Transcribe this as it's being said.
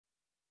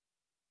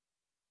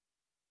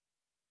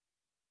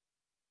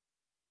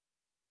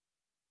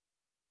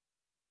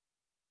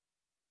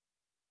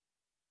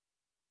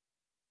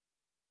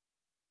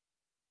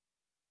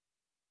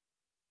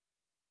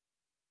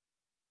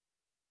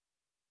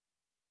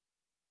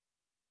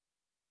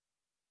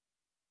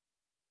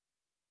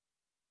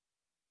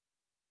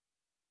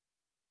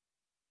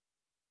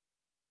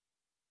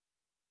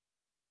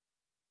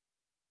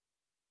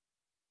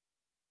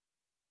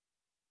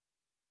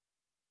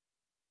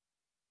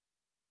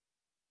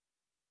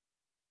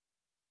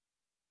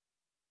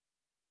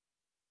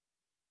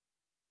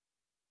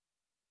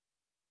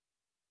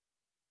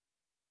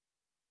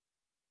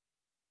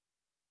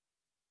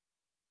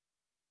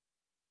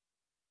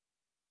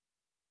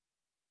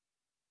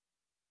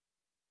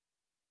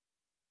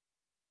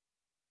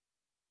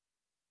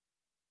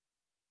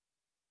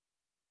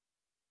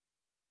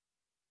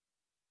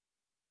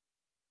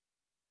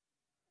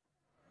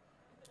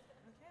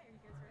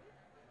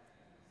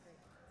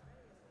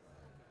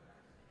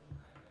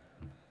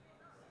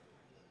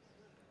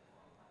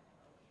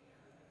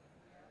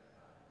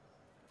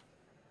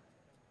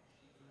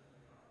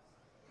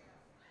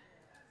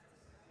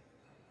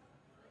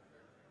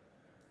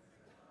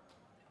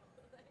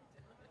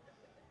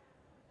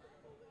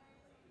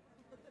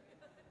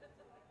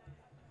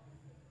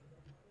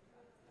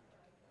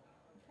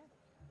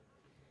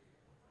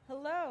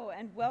Hello,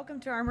 and welcome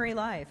to Armory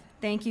Live.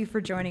 Thank you for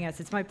joining us.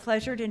 It's my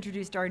pleasure to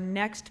introduce our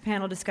next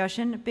panel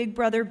discussion, Big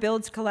Brother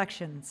Builds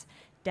Collections,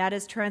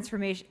 Data's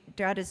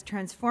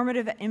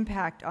Transformative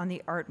Impact on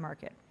the Art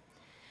Market.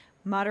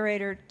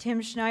 Moderator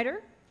Tim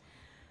Schneider,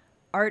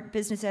 art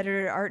business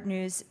editor at Art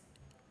News,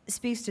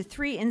 speaks to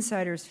three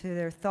insiders for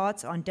their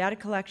thoughts on data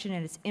collection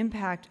and its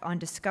impact on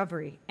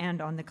discovery and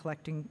on the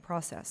collecting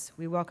process.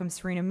 We welcome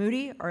Serena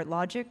Moodie,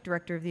 Artlogic,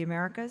 Director of the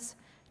Americas,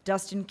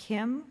 Dustyn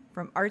Kim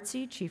from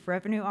Artsy, Chief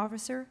Revenue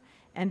Officer,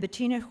 and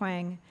Bettina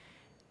Huang,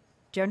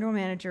 General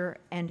Manager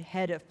and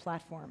Head of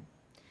Platform.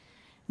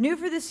 New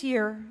for this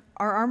year,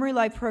 our Armory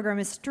Live program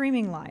is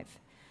streaming live,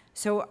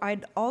 so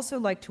I'd also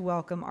like to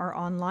welcome our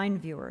online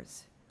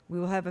viewers. We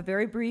will have a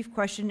very brief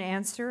question and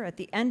answer at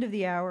the end of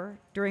the hour,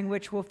 during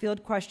which we'll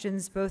field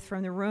questions both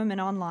from the room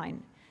and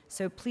online.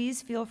 So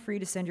please feel free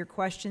to send your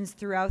questions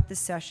throughout the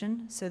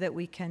session so that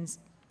we can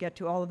get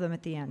to all of them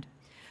at the end.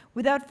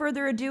 Without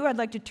further ado, I'd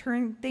like to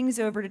turn things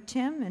over to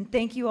Tim, and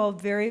thank you all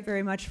very,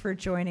 very much for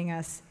joining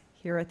us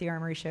here at the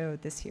Armory Show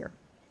this year.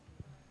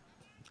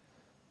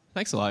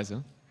 Thanks,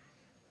 Eliza.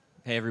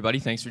 Hey, everybody.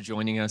 Thanks for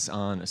joining us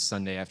on a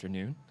Sunday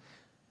afternoon.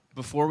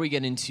 Before we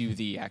get into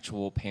the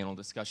actual panel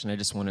discussion, I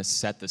just want to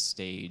set the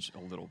stage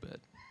a little bit.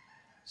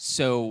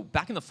 So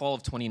back in the fall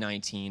of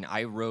 2019,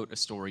 I wrote a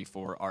story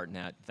for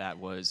Artnet that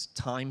was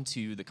timed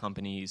to the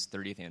company's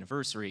 30th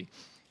anniversary.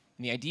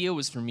 And the idea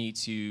was for me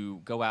to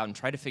go out and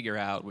try to figure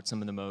out what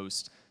some of the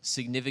most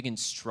significant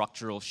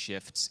structural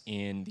shifts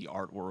in the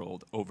art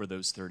world over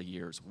those 30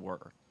 years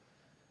were.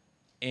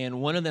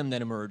 And one of them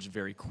that emerged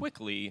very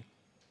quickly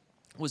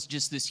was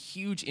just this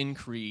huge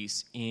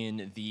increase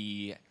in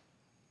the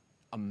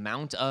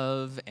amount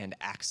of and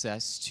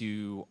access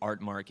to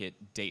art market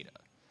data.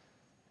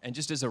 And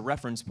just as a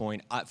reference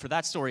point, for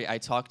that story, I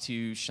talked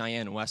to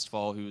Cheyenne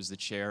Westfall, who was the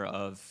chair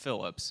of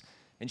Phillips,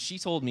 and she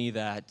told me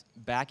that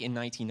back in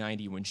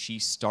 1990, when she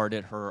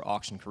started her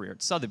auction career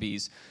at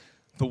Sotheby's,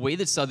 the way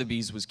that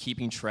Sotheby's was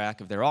keeping track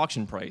of their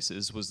auction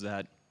prices was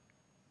that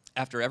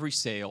after every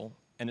sale,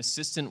 an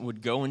assistant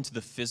would go into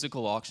the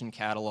physical auction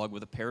catalog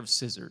with a pair of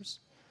scissors,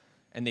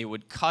 and they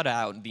would cut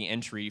out the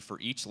entry for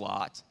each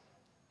lot,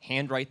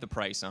 handwrite the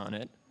price on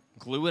it,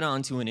 glue it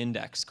onto an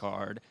index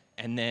card,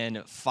 and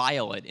then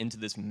file it into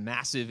this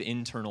massive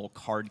internal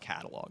card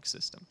catalog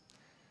system.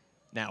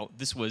 Now,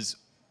 this was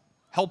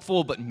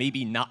helpful, but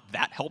maybe not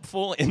that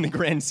helpful in the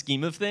grand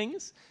scheme of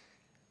things.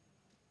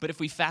 But if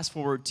we fast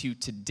forward to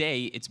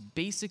today, it's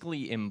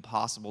basically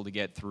impossible to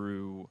get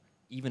through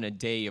even a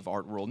day of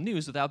art world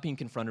news without being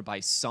confronted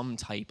by some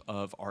type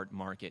of art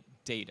market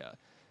data.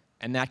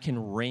 And that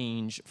can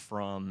range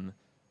from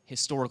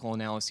historical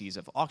analyses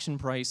of auction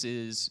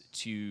prices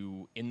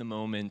to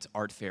in-the-moment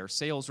art fair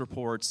sales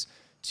reports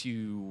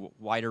to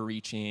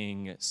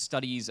wider-reaching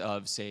studies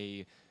of,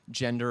 say,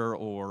 gender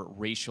or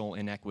racial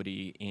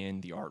inequity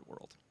in the art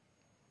world.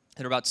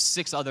 There are about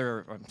 6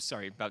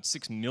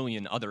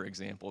 million other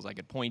examples I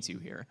could point to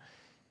here.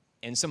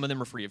 And some of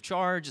them are free of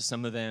charge,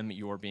 some of them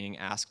you're being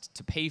asked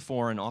to pay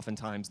for, and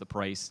oftentimes the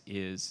price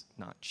is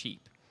not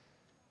cheap.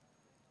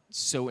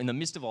 So in the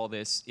midst of all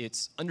this,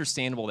 it's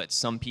understandable that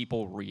some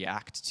people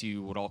react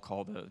to what I'll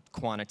call the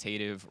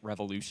quantitative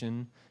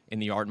revolution in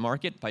the art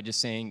market by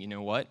just saying, you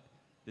know what,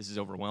 this is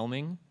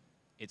overwhelming,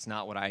 it's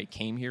not what I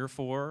came here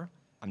for,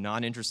 I'm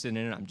not interested in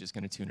it, I'm just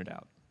going to tune it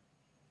out.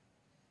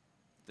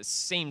 At the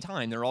same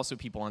time, there are also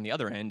people on the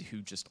other end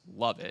who just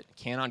love it,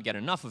 cannot get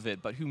enough of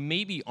it, but who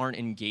maybe aren't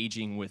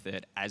engaging with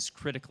it as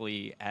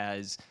critically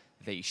as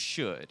they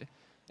should.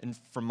 And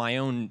from my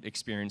own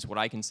experience, what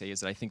I can say is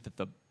that I think that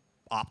the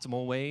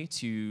optimal way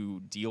to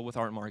deal with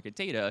art market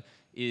data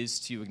is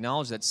to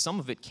acknowledge that some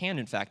of it can,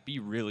 in fact, be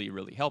really,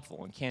 really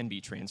helpful and can be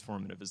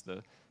transformative, as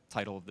the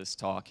title of this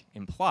talk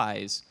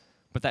implies.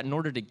 But that in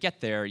order to get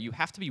there, you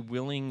have to be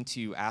willing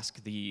to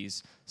ask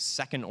these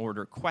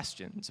second-order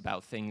questions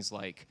about things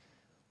like,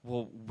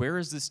 well, where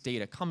is this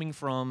data coming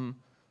from?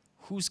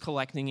 Who's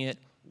collecting it?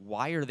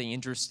 Why are they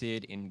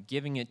interested in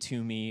giving it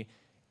to me?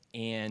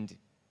 And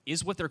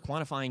is what they're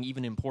quantifying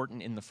even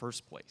important in the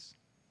first place?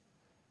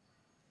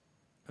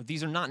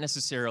 These are not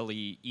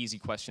necessarily easy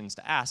questions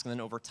to ask. And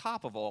then over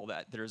top of all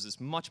that, there's this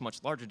much,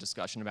 much larger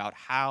discussion about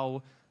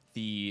how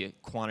the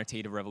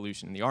quantitative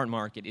revolution in the art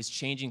market is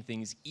changing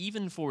things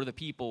even for the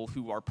people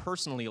who are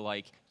personally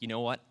like, you know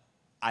what,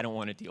 I don't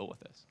want to deal with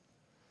this.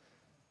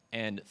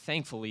 And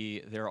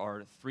thankfully, there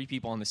are 3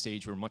 people on the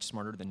stage who are much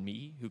smarter than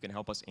me who can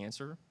help us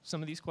answer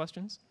some of these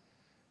questions.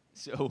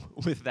 So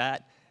with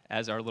that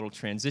as our little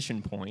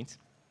transition point,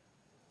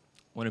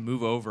 I want to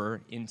move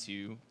over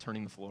into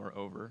turning the floor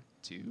over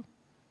to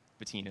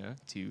Bettina,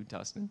 to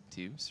Dustyn,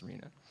 to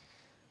Serena.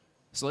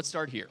 So let's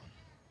start here.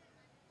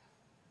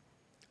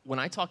 When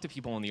I talk to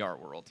people in the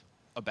art world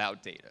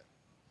about data,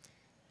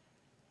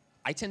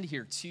 I tend to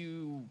hear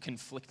 2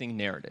 conflicting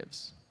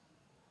narratives.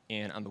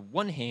 And on the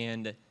one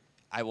hand,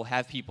 I will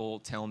have people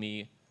tell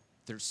me,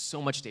 there's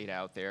so much data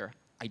out there,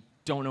 I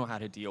don't know how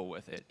to deal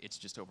with it, it's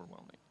just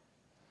overwhelming.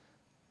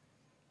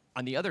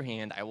 On the other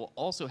hand, I will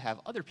also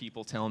have other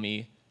people tell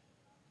me,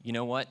 you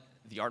know what,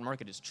 the art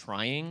market is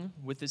trying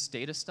with this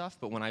data stuff,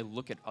 but when I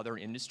look at other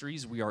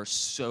industries, we are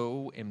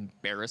so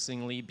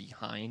embarrassingly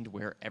behind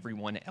where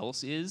everyone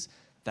else is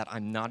that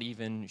I'm not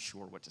even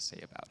sure what to say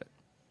about it.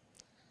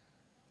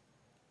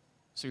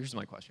 So here's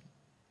my question.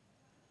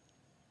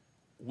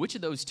 Which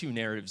of those two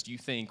narratives do you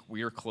think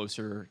we're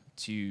closer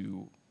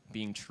to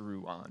being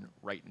true on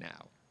right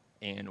now?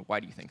 And why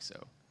do you think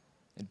so?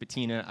 And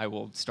Bettina, I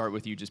will start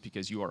with you just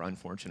because you are,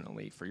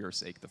 unfortunately, for your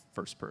sake, the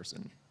first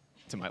person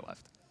to my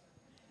left.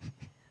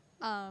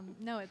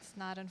 No, it's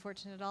not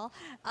unfortunate at all.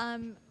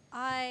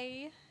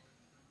 I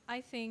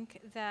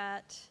think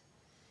that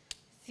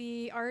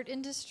the art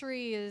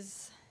industry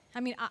is,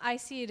 I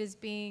see it as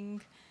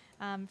being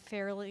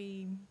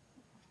fairly,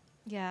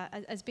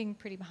 as being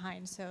pretty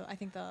behind. So I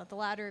think the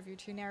latter of your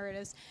two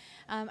narratives.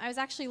 I was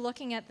actually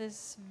looking at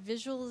this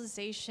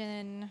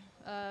visualization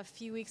a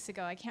few weeks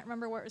ago. I can't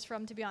remember where it was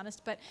from, to be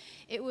honest, but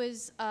it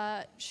was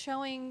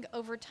showing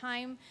over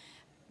time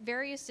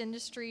various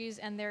industries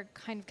and their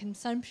kind of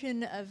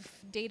consumption of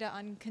data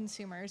on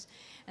consumers.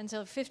 And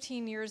so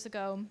 15 years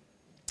ago,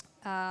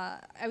 I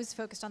was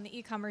focused on the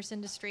e-commerce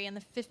industry,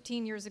 and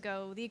 15 years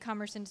ago, the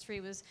e-commerce industry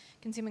was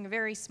consuming a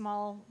very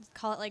small,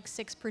 call it like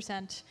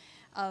 6%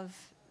 of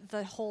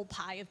the whole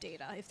pie of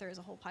data, if there is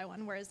a whole pie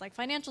one, whereas like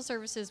financial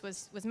services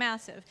was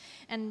massive.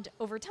 And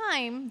over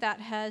time, that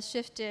has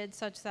shifted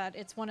such that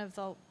it's one of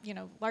the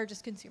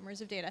largest consumers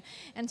of data.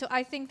 And so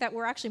I think that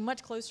we're actually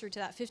much closer to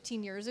that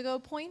 15 years ago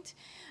point.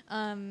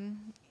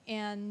 And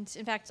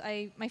in fact,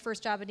 my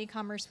first job in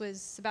e-commerce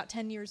was about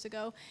 10 years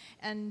ago.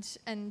 And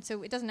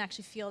so it doesn't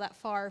actually feel that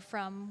far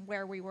from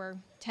where we were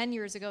 10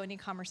 years ago in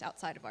e-commerce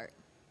outside of art.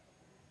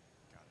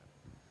 Got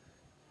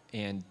it.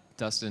 And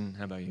Dustyn,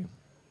 how about you?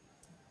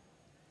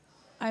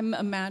 I'm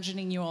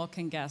imagining you all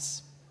can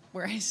guess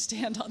where I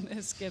stand on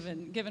this,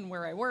 given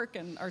where I work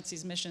and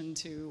Artsy's mission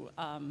to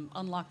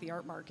unlock the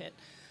art market.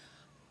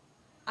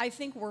 I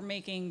think we're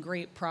making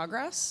great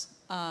progress,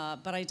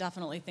 but I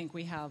definitely think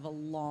we have a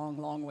long,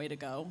 long way to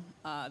go.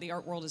 The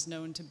art world is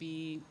known to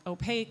be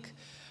opaque.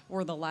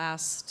 We're the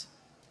last,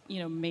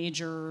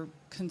 major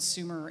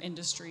consumer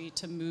industry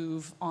to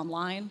move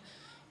online.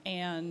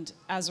 And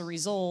as a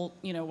result,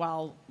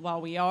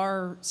 while we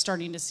are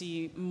starting to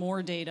see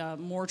more data,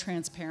 more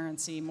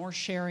transparency, more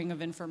sharing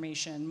of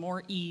information,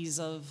 more ease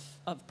of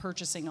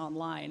purchasing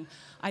online,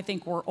 I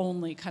think we're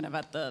only kind of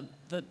at the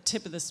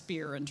tip of the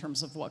spear in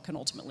terms of what can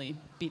ultimately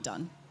be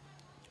done.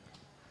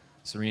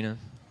 Serena?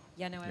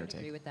 Yeah, no, I would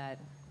agree with that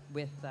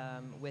with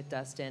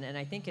Dustyn. And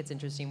I think it's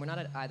interesting. We're not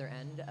at either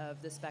end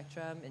of the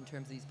spectrum in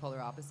terms of these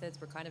polar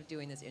opposites. We're kind of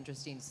doing this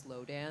interesting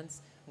slow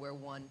dance where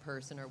one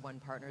person or one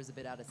partner is a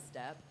bit out of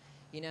step.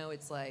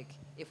 It's like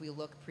if we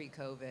look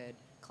pre-COVID,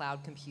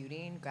 cloud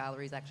computing,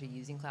 galleries actually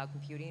using cloud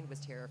computing was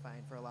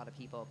terrifying for a lot of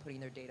people, putting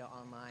their data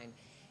online.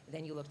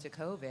 Then you look to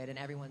COVID and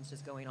everyone's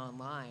just going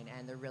online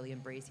and they're really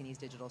embracing these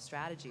digital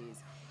strategies.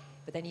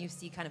 But then you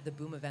see kind of the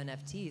boom of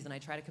NFTs, and I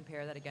try to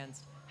compare that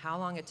against how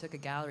long it took a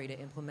gallery to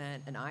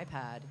implement an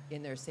iPad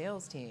in their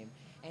sales team.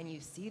 And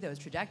you see those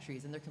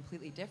trajectories, and they're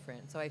completely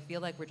different. So I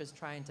feel like we're going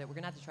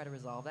to have to try to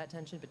resolve that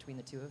tension between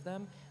the two of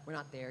them. We're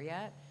not there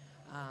yet,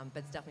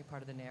 but it's definitely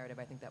part of the narrative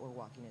I think that we're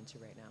walking into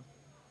right now.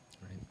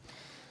 Right.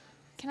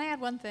 Can I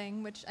add one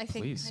thing, which I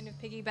think Please. kind of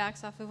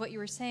piggybacks off of what you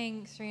were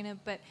saying, Serena,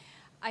 but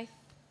I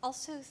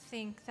also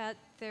think that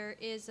there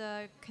is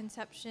a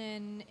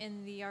conception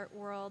in the art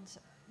world,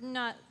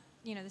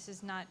 this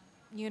is not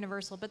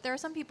universal, but there are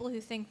some people who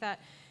think that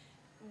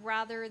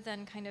rather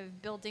than kind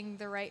of building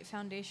the right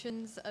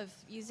foundations of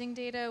using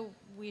data,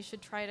 we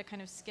should try to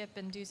kind of skip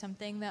and do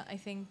something that I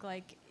think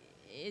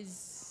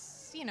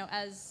is,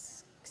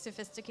 as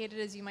sophisticated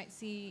as you might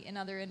see in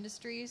other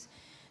industries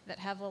that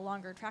have a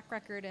longer track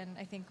record and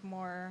I think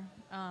more,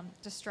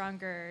 just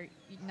stronger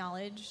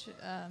knowledge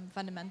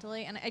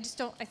fundamentally. And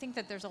I think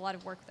that there's a lot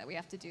of work that we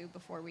have to do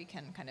before we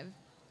can kind of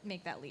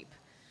make that leap.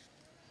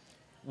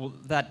 Well,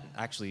 that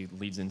actually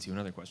leads into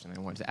another question I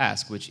wanted to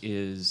ask, which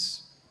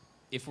is,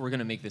 if we're going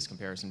to make this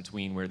comparison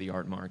between where the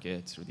art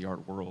market or the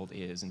art world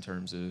is in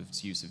terms of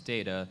its use of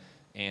data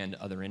and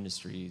other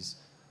industries,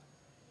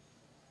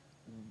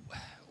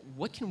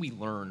 what can we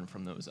learn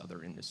from those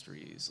other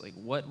industries? Like,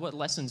 what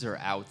lessons are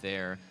out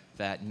there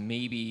that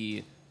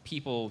maybe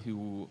people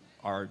who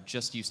are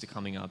just used to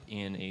coming up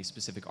in a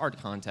specific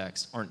art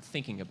context aren't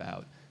thinking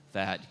about,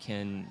 that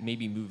can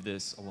maybe move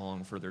this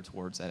along further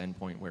towards that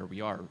endpoint where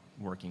we are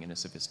working in a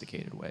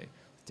sophisticated way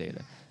with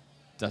data?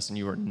 Dustyn,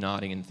 you are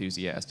nodding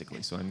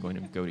enthusiastically, so I'm going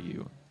to go to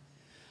you.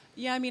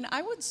 Yeah,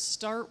 I would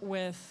start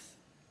with,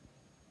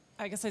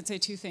 I guess I'd say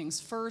two things.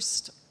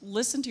 First,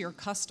 listen to your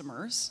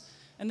customers.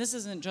 And this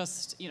isn't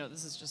just,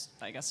 this is just,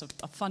 I guess,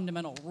 a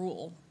fundamental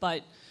rule.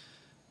 But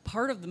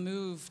part of the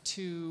move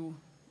to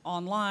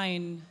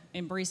online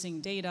embracing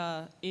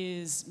data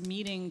is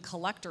meeting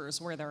collectors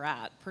where they're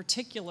at,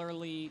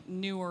 particularly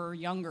newer,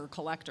 younger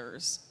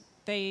collectors.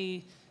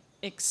 They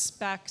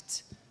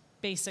expect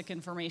basic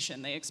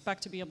information. They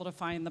expect to be able to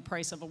find the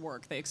price of a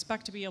work. They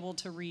expect to be able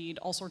to read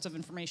all sorts of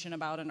information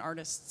about an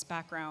artist's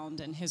background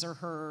and his or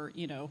her,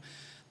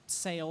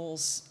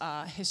 sales,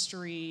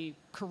 history,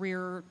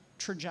 career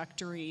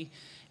trajectory.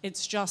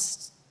 It's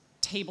just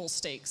table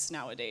stakes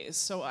nowadays.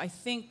 So I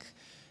think,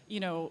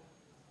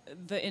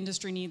 the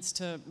industry needs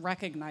to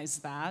recognize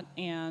that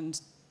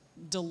and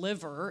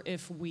deliver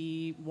if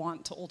we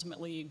want to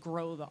ultimately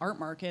grow the art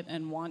market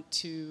and want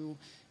to,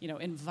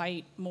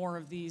 invite more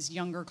of these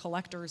younger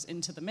collectors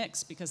into the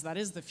mix, because that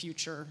is the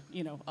future,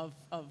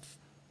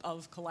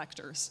 of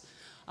collectors.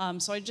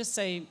 So I'd just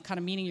say kind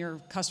of meeting your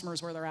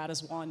customers where they're at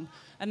is one.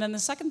 And then the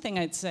second thing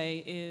I'd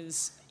say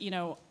is,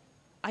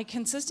 I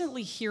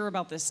consistently hear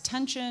about this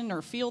tension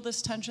or feel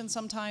this tension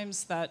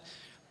sometimes that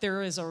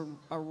there is a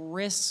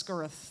risk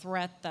or a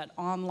threat that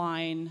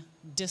online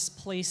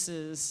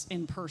displaces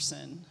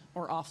in-person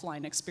or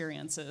offline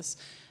experiences.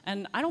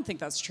 And I don't think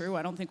that's true.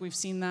 I don't think we've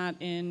seen that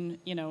in,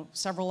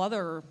 several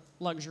other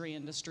luxury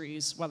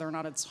industries, whether or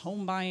not it's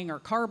home buying or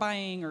car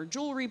buying or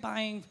jewelry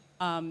buying.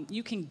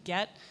 You can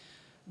get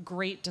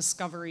great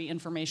discovery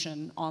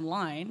information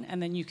online,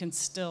 and then you can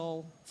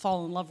still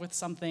fall in love with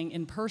something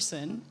in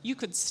person. You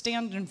could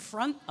stand in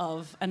front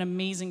of an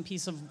amazing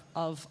piece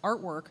of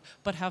artwork,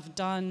 but have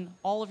done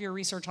all of your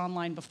research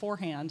online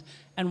beforehand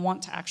and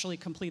want to actually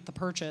complete the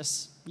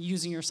purchase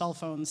using your cell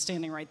phone,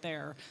 standing right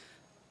there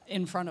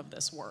in front of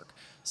this work.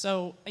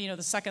 So,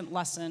 the second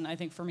lesson, I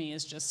think, for me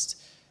is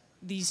just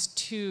these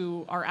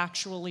two are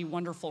actually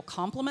wonderful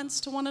complements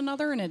to one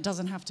another, and it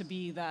doesn't have to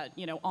be that,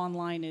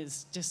 online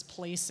is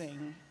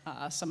displacing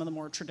some of the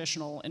more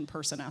traditional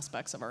in-person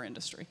aspects of our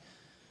industry.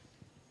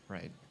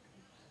 Right.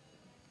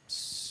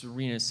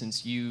 Serena,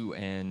 since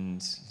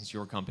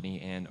your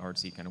company and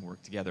Artsy kind of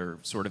work together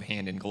sort of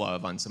hand in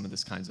glove on some of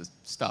this kinds of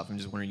stuff, I'm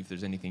just wondering if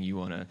there's anything you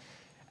want to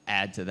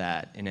add to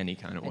that in any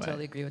kind of way. I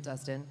totally agree with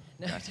Dustyn.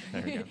 No. Gotcha.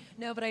 There you go.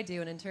 No, but I do.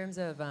 And in terms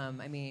of,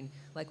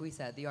 like we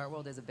said, the art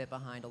world is a bit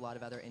behind a lot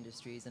of other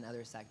industries and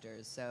other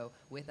sectors. So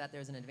with that,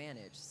 there's an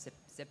advantage.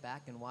 Sit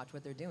back and watch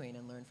what they're doing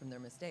and learn from their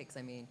mistakes.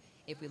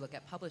 If we look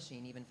at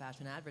publishing, even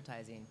fashion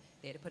advertising,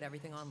 they had to put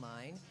everything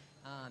online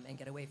and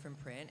get away from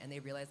print, and they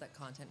realized that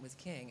content was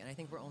king. And I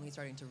think we're only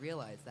starting to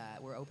realize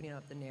that. We're opening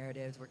up the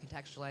narratives, we're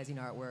contextualizing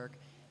artwork,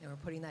 and we're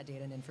putting that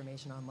data and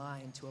information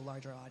online to a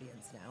larger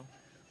audience now.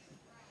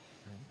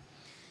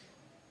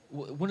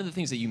 One of the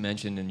things that you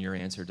mentioned in your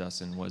answer,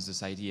 Dustyn, was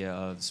this idea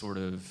of sort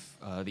of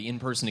the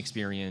in-person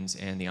experience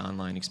and the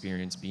online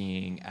experience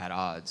being at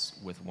odds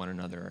with one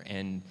another.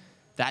 And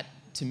that,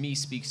 to me,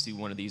 speaks to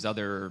one of these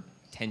other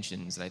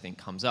tensions that I think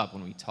comes up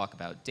when we talk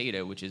about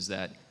data, which is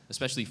that,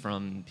 especially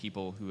from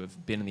people who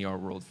have been in the art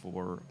world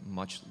for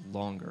much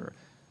longer,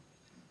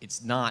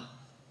 it's not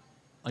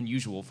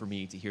unusual for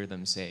me to hear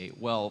them say,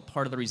 well,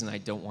 part of the reason I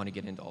don't want to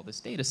get into all this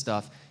data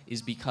stuff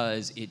is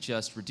because it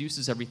just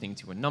reduces everything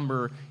to a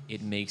number.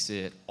 It makes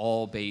it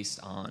all based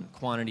on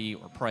quantity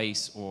or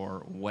price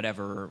or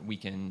whatever we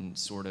can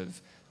sort of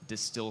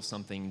distill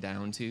something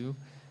down to.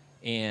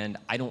 And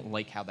I don't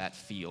like how that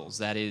feels.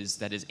 That is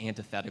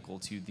antithetical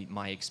to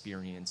my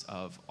experience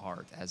of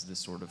art as this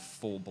sort of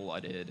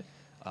full-blooded,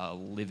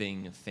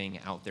 living thing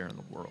out there in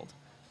the world.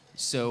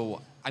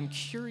 So I'm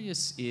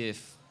curious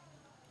if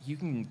you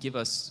can give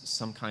us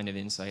some kind of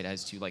insight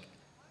as to, like,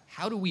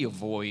 how do we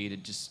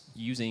avoid just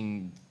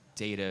using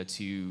data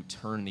to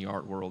turn the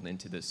art world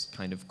into this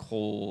kind of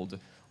cold,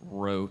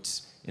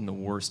 rote, in the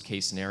worst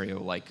case scenario,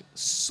 like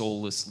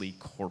soullessly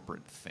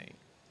corporate thing?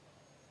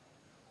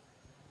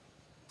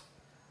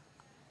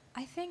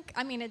 I think,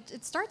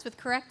 it starts with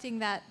correcting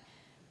that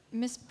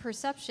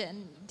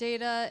misperception.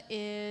 Data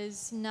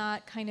is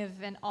not kind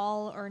of an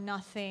all or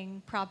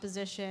nothing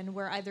proposition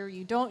where either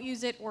you don't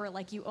use it or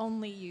like you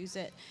only use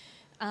it.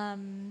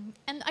 And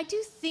I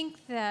do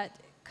think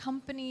that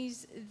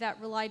companies that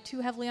rely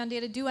too heavily on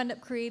data do end up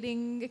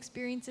creating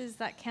experiences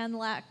that can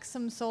lack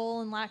some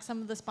soul and lack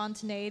some of the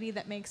spontaneity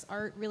that makes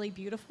art really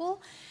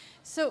beautiful.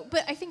 So,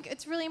 but I think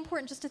it's really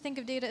important just to think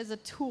of data as a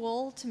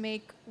tool to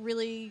make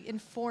really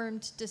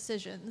informed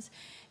decisions.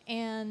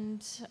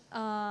 And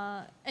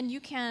you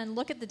can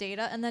look at the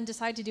data and then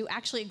decide to do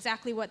actually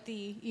exactly what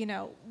the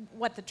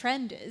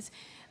trend is.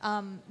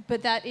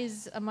 But that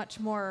is a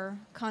much more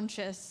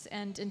conscious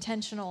and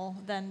intentional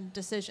than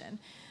decision.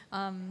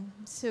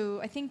 So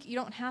I think you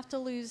don't have to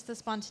lose the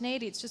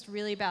spontaneity. It's just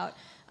really about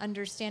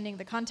understanding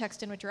the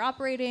context in which you're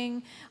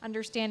operating,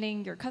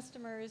 understanding your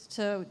customers,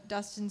 to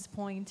Dustyn's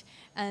point,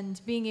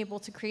 and being able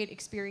to create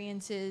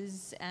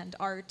experiences and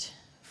art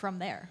from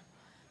there.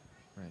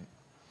 Right.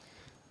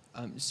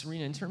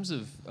 Serena, in terms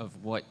of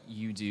what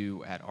you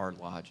do at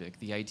Artlogic,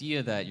 the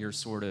idea that you're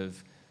sort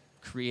of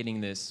creating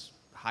this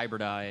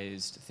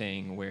hybridized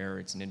thing where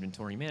it's an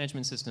inventory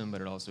management system, but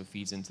it also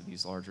feeds into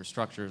these larger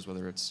structures,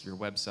 whether it's your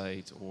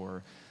website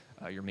or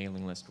your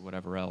mailing list or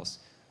whatever else.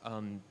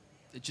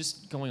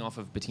 Just going off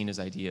of Bettina's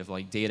idea of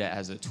like data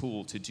as a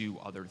tool to do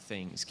other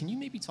things, can you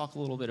maybe talk a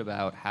little bit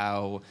about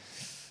how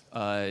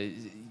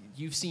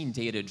you've seen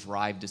data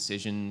drive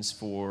decisions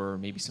for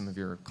maybe some of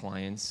your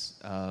clients,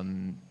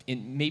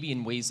 maybe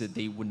in ways that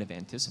they wouldn't have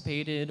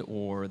anticipated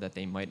or that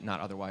they might not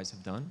otherwise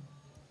have done?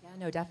 Yeah,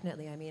 Yeah, no,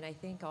 definitely. I mean, I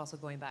think also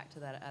going back to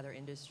that other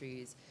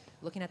industries,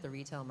 looking at the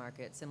retail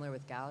market, similar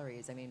with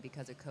galleries, I mean,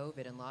 because of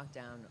COVID and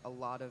lockdown, a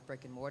lot of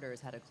brick and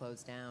mortars had to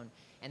close down,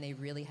 and they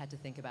really had to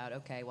think about,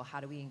 okay, well, how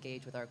do we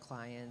engage with our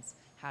clients?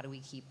 How do we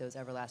keep those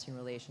everlasting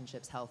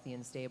relationships healthy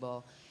and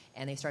stable?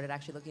 And they started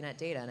actually looking at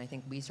data, and I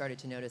think we started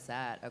to notice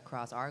that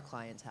across our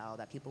clientele,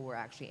 that people were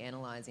actually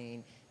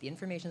analyzing the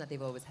information that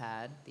they've always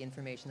had, the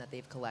information that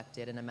they've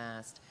collected and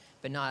amassed,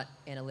 but not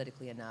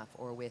analytically enough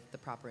or with the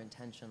proper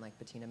intention, like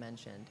Bettina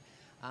mentioned.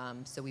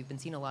 So we've been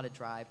seeing a lot of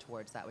drive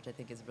towards that, which I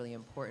think is really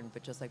important.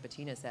 But just like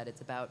Bettina said, it's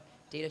about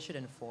data should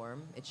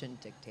inform, it shouldn't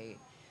dictate.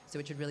 So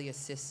it should really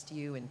assist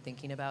you in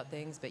thinking about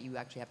things, but you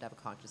actually have to have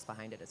a conscience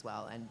behind it as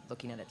well and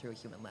looking at it through a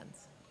human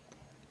lens.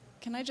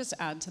 Can I just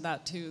add to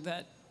that, too,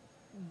 that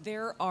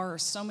there are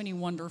so many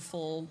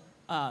wonderful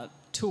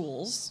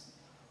tools,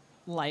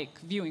 like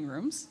viewing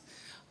rooms,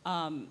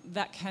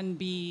 that can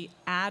be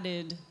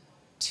added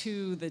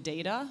to the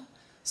data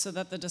so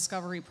that the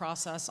discovery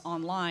process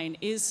online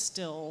is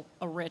still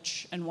a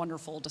rich and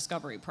wonderful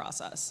discovery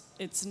process.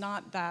 It's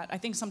not that, I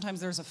think sometimes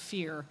there's a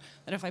fear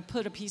that if I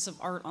put a piece of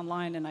art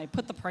online and I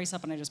put the price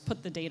up and I just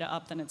put the data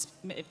up, then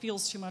it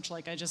feels too much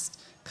like I just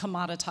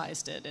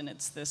commoditized it and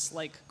it's this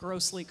like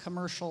grossly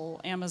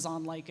commercial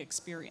Amazon-like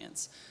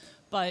experience.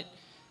 But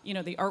you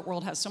know, the art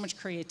world has so much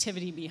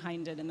creativity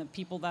behind it, and the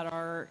people that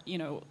are, you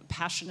know,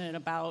 passionate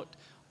about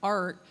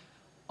art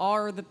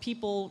are the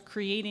people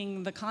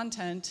creating the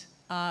content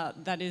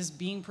that is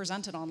being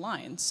presented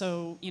online.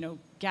 So, you know,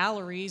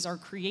 galleries are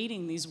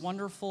creating these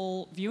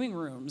wonderful viewing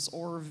rooms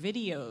or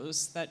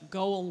videos that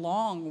go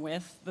along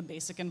with the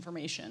basic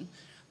information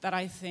that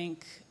I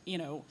think, you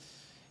know,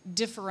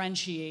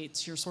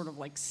 differentiates your sort of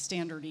like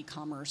standard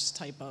e-commerce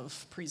type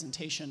of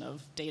presentation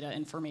of data,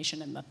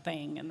 information, and the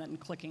thing, and then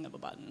clicking of a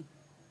button.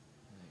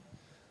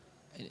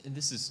 And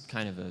this is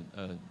kind of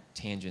a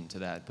tangent to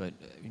that, but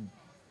I mean,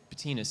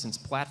 Bettina, since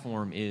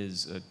platform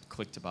is a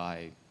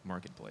click-to-buy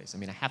marketplace, I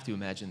mean, I have to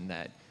imagine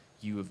that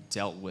you have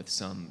dealt with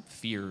some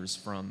fears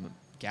from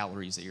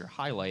galleries that you're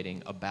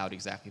highlighting about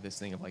exactly this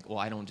thing of like, well,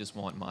 I don't just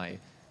want my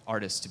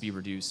artist to be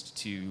reduced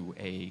to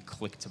a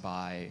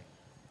click-to-buy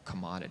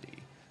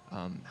commodity.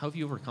 How have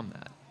you overcome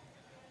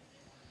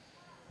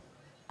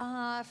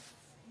that?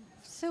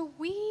 So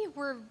we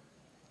were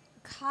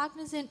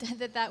cognizant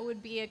that that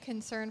would be a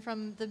concern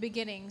from the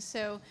beginning.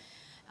 So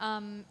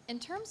in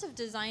terms of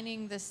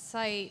designing the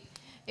site,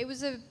 it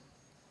was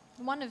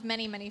one of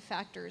many, many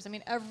factors. I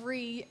mean,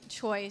 every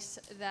choice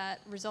that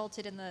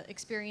resulted in the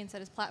experience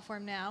that is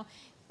platform now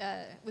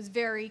was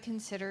very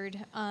considered.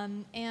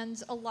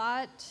 And a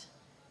lot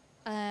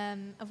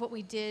of what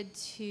we did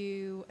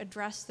to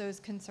address those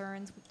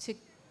concerns, to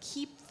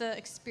keep the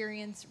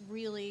experience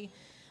really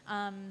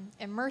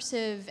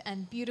immersive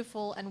and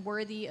beautiful and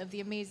worthy of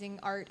the amazing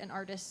art and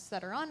artists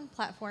that are on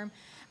platform.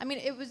 I mean,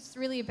 it was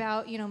really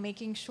about, you know,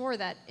 making sure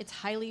that it's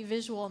highly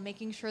visual,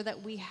 making sure that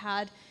we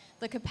had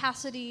the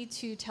capacity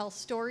to tell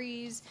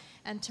stories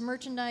and to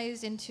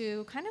merchandise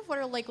into kind of what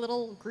are like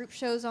little group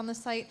shows on the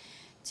site,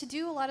 to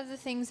do a lot of the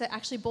things that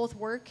actually both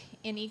work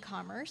in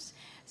e-commerce.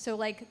 So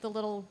like the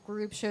little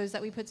group shows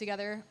that we put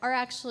together are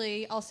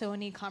actually also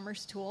an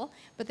e-commerce tool,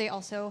 but they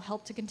also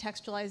help to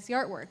contextualize the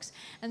artworks.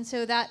 And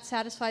so that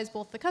satisfies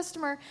both the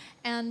customer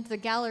and the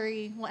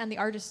gallery, well, and the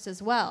artists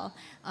as well.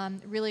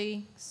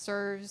 Really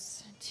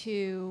serves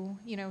to,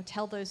 you know,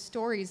 tell those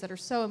stories that are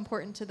so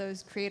important to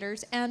those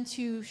creators and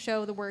to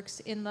show the works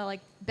in the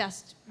like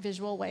best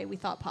visual way we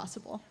thought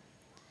possible.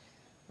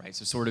 Right,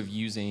 so sort of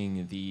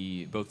using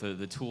both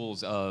the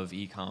tools of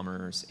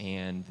e-commerce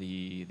and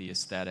the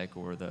aesthetic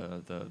or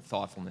the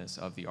thoughtfulness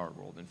of the art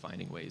world and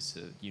finding ways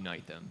to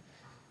unite them.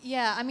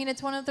 Yeah, I mean,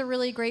 it's one of the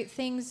really great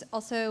things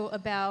also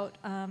about,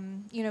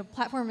 you know,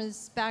 platform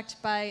is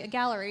backed by a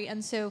gallery,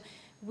 and so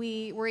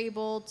we were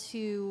able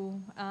to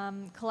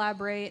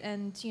collaborate,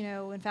 and, you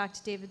know, in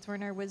fact, David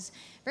Zwirner was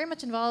very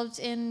much involved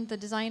in the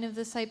design of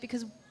the site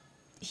because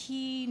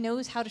he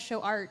knows how to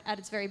show art at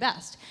its very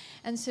best.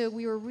 And so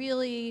we were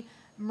really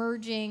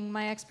merging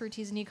my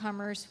expertise in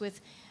e-commerce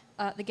with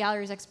the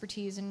gallery's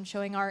expertise in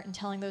showing art and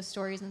telling those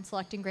stories and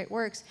selecting great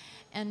works.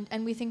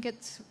 And we think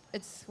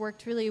it's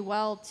worked really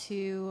well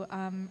to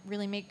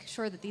really make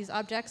sure that these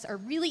objects are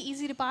really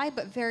easy to buy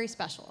but very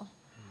special.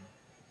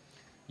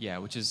 Yeah,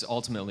 which is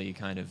ultimately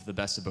kind of the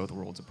best of both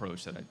worlds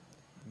approach that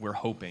we're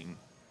hoping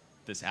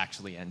this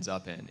actually ends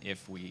up in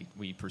if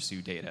we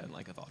pursue data in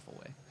like a thoughtful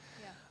way.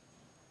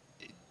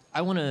 Yeah.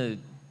 I want to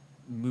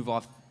move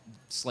off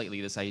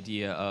slightly this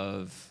idea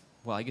of,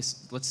 well, I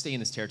guess let's stay in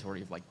this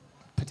territory of like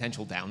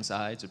potential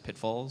downsides or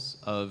pitfalls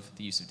of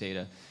the use of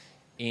data.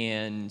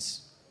 And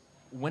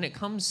when it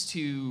comes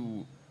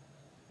to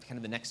kind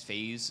of the next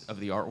phase of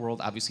the art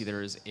world, obviously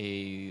there is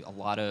a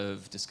lot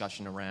of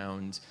discussion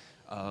around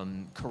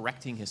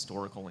correcting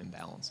historical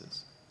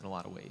imbalances in a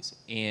lot of ways.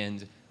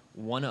 And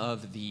one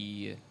of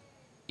the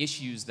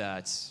issues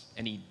that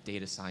any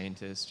data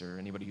scientist or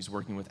anybody who's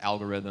working with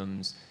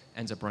algorithms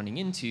ends up running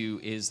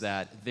into is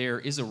that there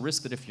is a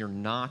risk that if you're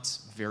not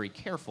very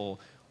careful,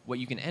 what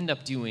you can end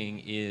up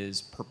doing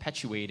is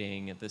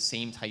perpetuating the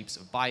same types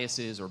of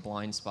biases or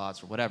blind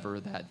spots or whatever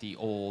that the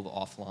old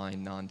offline,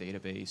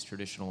 non-database,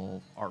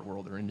 traditional art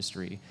world or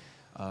industry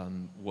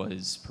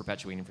was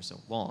perpetuating for so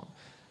long.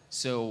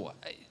 So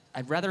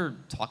I'd rather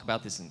talk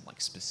about this in like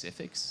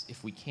specifics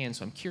if we can.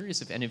 So I'm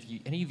curious if any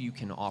of you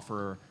can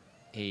offer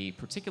a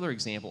particular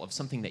example of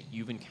something that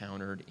you've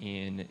encountered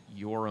in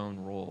your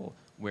own role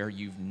where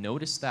you've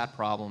noticed that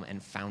problem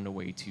and found a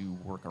way to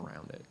work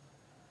around it.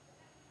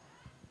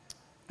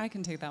 I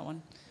can take that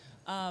one.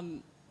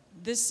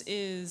 This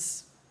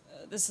is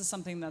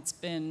something that's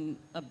been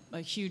a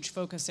huge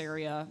focus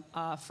area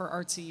for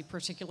Artsy,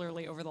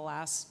 particularly over the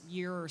last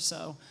year or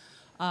so.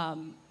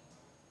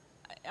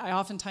 I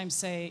oftentimes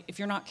say, if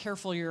you're not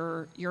careful,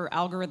 your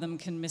algorithm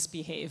can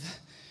misbehave.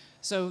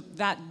 So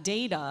that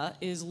data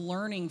is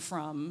learning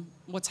from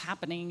what's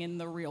happening in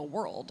the real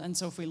world. And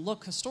so if we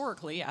look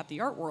historically at the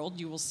art world,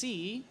 you will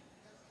see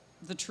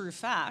the true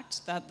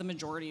fact that the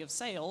majority of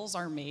sales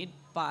are made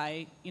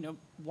by,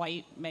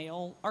 white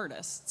male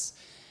artists.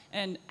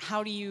 And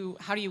how do you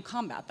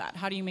combat that?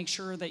 How do you make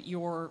sure that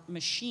your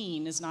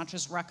machine is not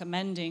just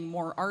recommending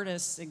more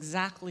artists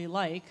exactly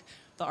like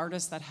the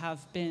artists that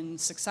have been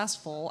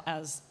successful,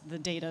 as the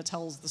data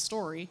tells the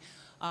story,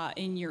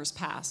 in years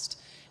past?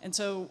 And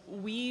so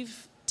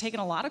we've taken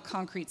a lot of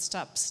concrete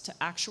steps to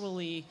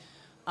actually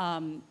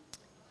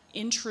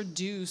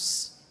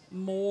introduce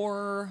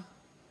more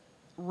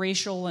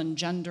racial and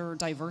gender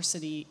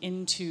diversity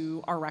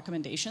into our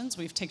recommendations.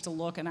 We've taken a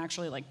look and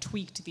actually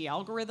tweaked the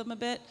algorithm a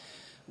bit.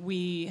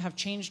 We have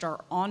changed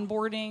our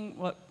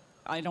onboarding.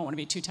 I don't want to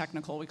be too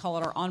technical. We call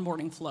it our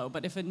onboarding flow.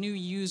 But if a new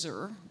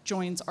user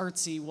joins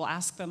Artsy, we'll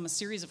ask them a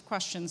series of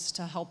questions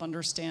to help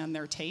understand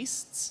their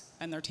tastes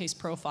and their taste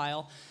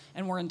profile.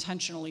 And we're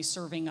intentionally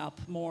serving up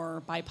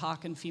more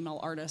BIPOC and female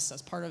artists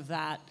as part of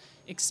that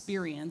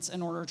experience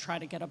in order to try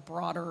to get a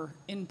broader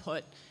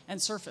input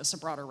and surface a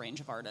broader range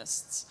of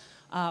artists.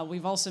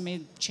 We've also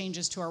made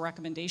changes to our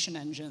recommendation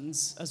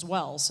engines as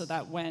well, so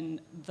that when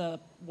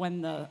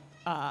the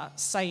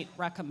site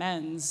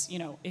recommends,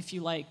 if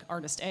you like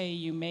artist A,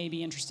 you may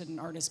be interested in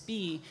artist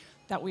B,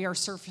 that we are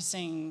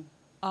surfacing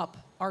up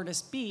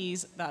artist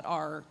Bs that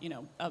are,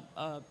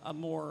 a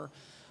more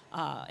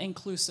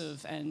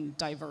inclusive and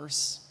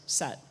diverse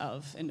set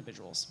of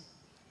individuals.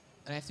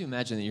 And I have to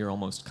imagine that you're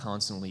almost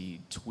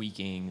constantly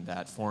tweaking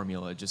that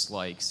formula, just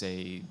like,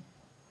 say,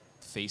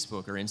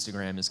 Facebook or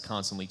Instagram is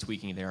constantly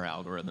tweaking their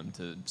algorithm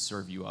to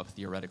serve you up,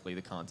 theoretically,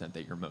 the content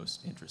that you're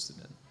most interested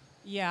in.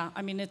 Yeah,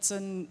 I mean, it's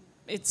an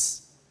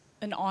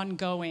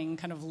ongoing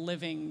kind of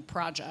living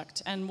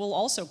project. And we'll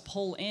also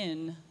pull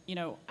in,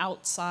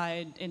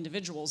 outside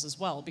individuals as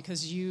well,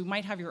 because you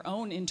might have your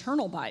own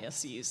internal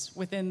biases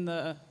within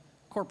the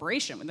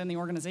corporation, within the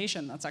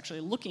organization that's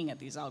actually looking at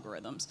these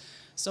algorithms.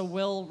 So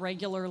we'll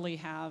regularly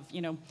have,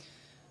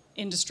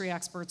 industry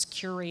experts,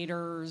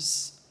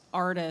 curators,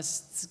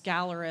 artists,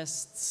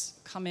 gallerists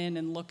come in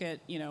and look at,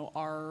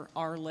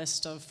 our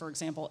list of, for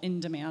example,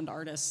 in-demand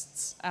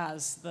artists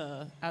as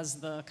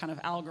the kind of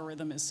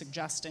algorithm is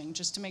suggesting,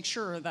 just to make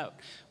sure that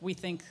we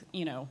think,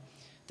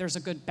 there's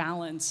a good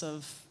balance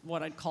of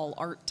what I'd call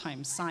art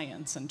times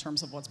science in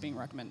terms of what's being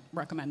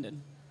recommended.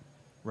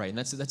 Right, and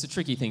that's a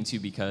tricky thing too,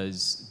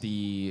 because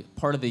the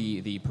part of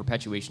the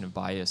perpetuation of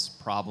bias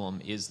problem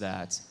is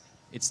that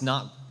it's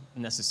not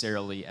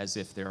necessarily as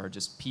if there are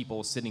just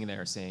people sitting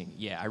there saying,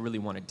 yeah, I really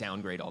want to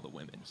downgrade all the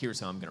women.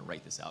 Here's how I'm going to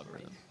write this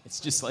algorithm. It's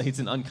just like, it's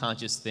an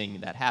unconscious thing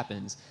that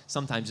happens,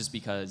 sometimes just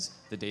because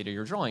the data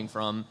you're drawing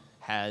from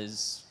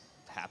has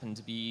happened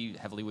to be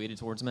heavily weighted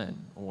towards men,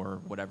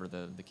 or whatever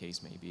the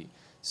case may be.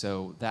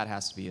 So that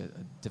has to be a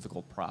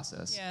difficult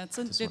process. Yeah, it's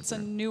a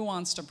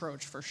nuanced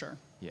approach for sure.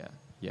 Yeah.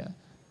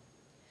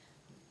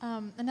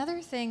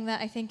 Another thing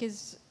that I think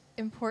is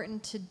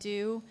important to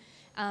do,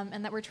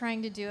 and that we're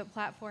trying to do at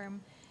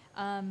Platform,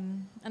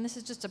 and this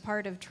is just a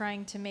part of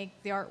trying to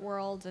make the art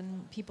world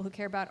and people who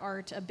care about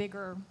art a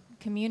bigger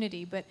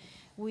community, but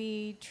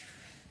we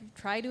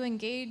try to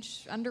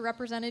engage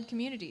underrepresented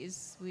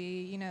communities.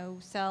 We,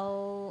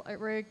 sell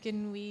artwork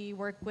and we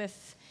work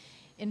with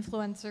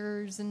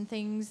influencers and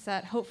things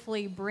that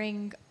hopefully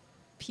bring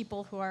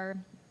people who are,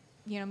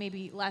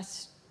 maybe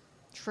less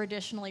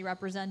traditionally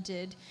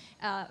represented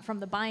from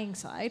the buying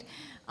side.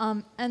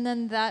 And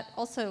then that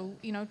also,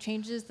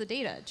 changes the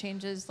data,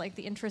 changes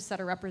the interests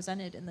that are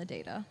represented in the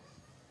data.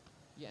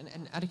 Yeah,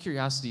 and out of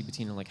curiosity,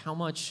 Bettina, how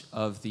much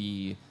of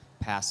the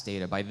past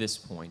data by this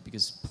point,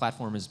 because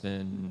Platform has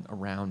been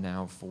around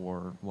now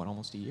for,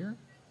 almost a year?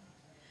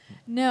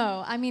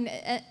 No, I mean,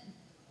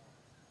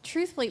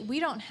 truthfully, we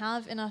don't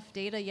have enough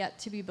data yet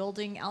to be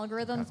building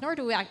algorithms, nor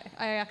do I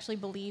actually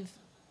believe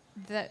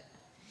that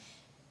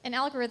an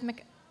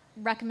algorithmic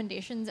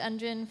recommendations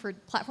engine for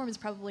Platform is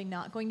probably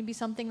not going to be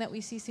something that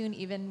we see soon,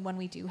 even when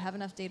we do have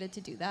enough data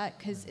to do that,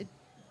 because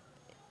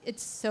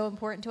it's so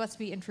important to us to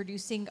be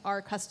introducing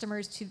our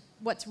customers to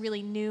what's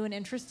really new and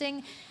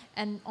interesting,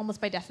 and almost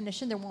by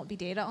definition there won't be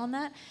data on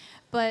that.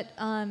 But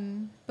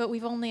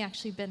we've only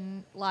actually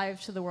been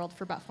live to the world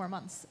for about 4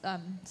 months,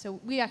 so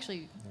we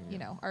actually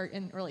are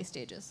in early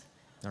stages.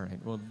 All right.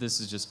 Well, this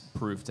is just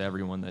proof to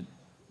everyone that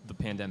the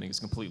pandemic has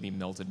completely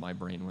melted my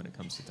brain when it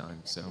comes to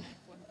time. So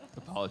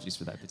apologies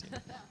for that,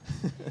 Bettina.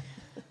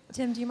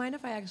 Tim, do you mind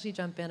if I actually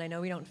jump in? I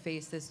know we don't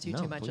face this too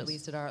much, please. at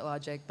least at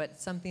Artlogic, but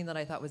something that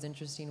I thought was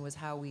interesting was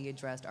how we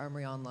addressed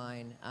Armory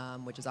Online,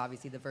 which is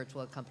obviously the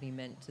virtual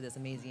accompaniment to this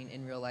amazing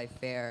in-real-life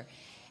fair.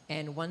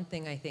 And one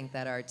thing I think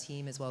that our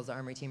team, as well as the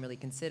Armory team, really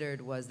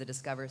considered was the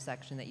Discover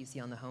section that you see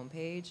on the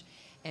homepage.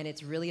 And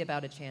it's really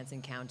about a chance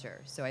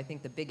encounter. So I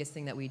think the biggest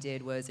thing that we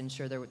did was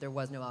ensure there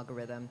was no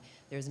algorithm.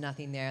 There's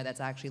nothing there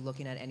that's actually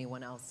looking at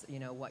anyone else,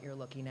 what you're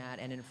looking at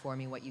and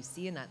informing what you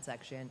see in that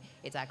section.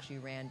 It's actually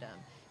random,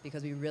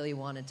 because we really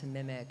wanted to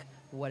mimic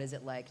what is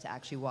it like to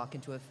actually walk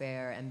into a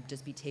fair and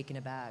just be taken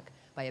aback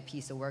by a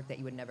piece of work that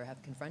you would never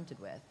have confronted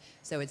with.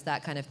 So it's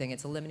that kind of thing.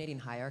 It's eliminating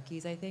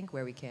hierarchies, I think,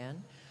 where we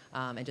can,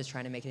 and just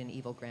trying to make it an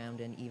equal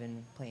ground and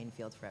even playing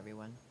field for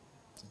everyone.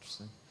 That's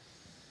interesting.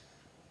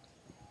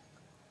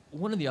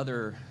 One of the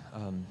other,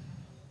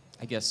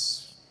 I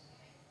guess,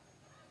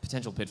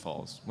 potential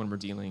pitfalls when we're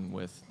dealing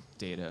with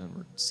data and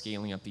we're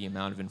scaling up the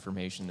amount of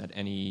information that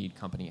any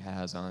company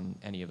has on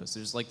any of us,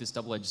 there's like this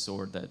double-edged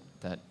sword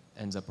that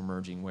ends up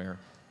emerging where,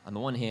 on the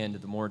one hand,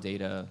 the more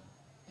data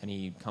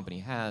any company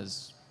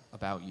has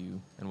about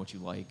you and what you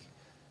like,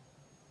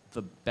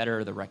 the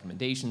better the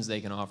recommendations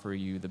they can offer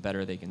you, the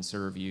better they can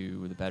serve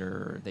you, the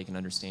better they can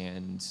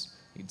understand.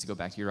 To go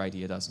back to your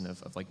idea, Dustyn,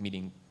 of like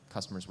meeting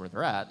customers where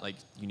they're at, like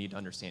you need to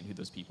understand who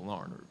those people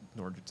are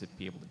in order to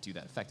be able to do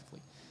that effectively.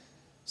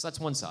 So that's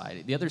one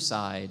side. The other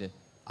side,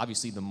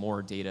 obviously, the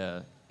more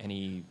data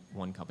any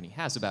one company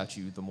has about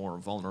you, the more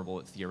vulnerable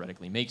it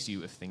theoretically makes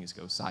you if things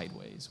go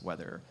sideways,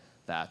 whether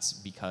that's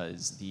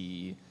because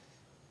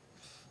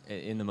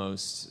in the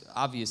most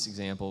obvious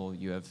example,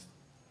 you have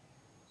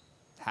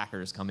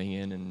hackers coming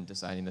in and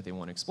deciding that they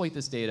want to exploit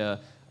this data.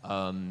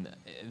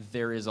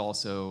 There is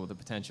also the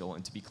potential,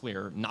 and to be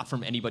clear, not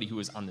from anybody who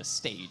is on this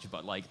stage,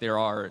 but like there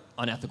are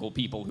unethical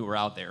people who are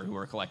out there who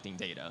are collecting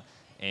data,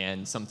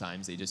 and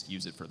sometimes they just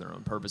use it for their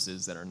own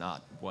purposes that are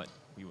not what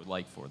we would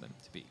like for them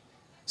to be.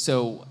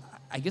 So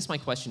I guess my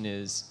question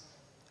is,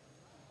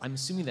 I'm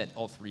assuming that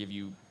all three of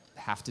you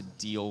have to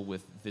deal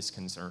with this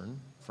concern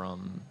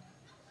from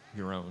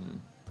your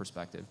own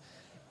perspective.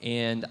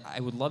 And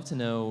I would love to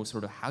know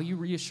sort of how you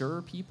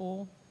reassure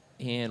people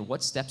and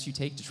what steps you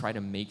take to try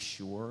to make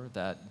sure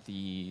that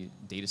the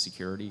data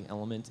security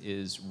element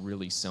is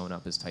really sewn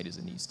up as tight as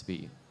it needs to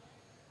be.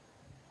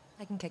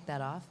 I can kick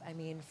that off. I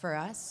mean, for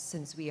us,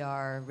 since we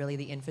are really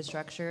the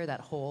infrastructure that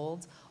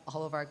holds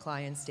all of our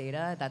clients'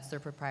 data, that's their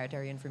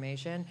proprietary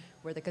information,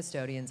 we're the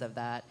custodians of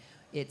that.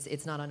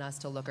 It's not on us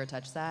to look or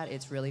touch that.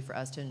 It's really for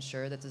us to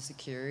ensure that the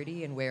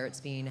security and where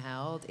it's being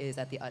held is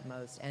at the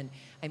utmost. And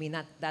I mean,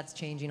 that's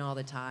changing all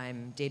the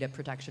time. Data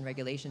protection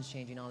regulations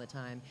changing all the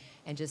time.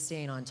 And just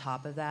staying on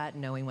top of that,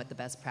 knowing what the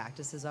best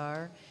practices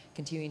are,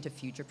 continuing to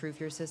future-proof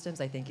your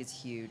systems, I think is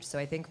huge. So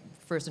I think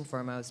first and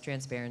foremost,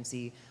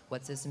 transparency.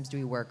 What systems do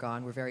we work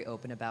on? We're very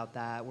open about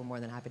that. We're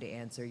more than happy to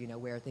answer,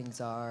 where things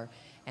are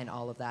and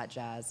all of that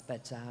jazz.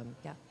 But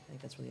yeah, I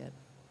think that's really it.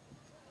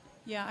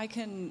 Yeah, I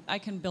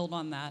can build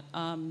on that.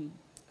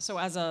 So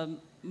as a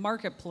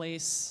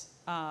marketplace,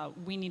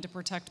 we need to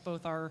protect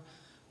both our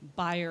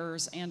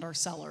buyers and our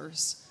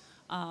sellers.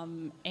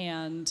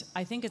 And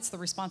I think it's the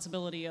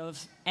responsibility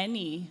of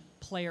any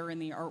player in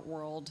the art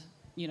world,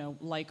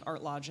 like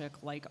Artlogic,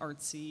 like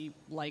Artsy,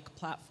 like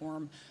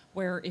Platform,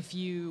 where if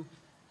you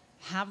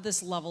have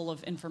this level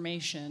of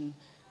information,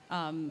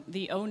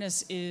 the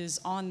onus is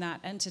on that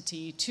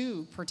entity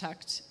to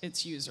protect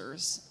its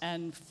users.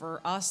 And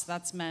for us,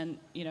 that's meant,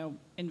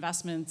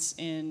 investments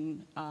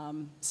in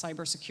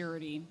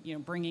cybersecurity,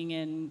 bringing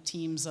in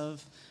teams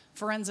of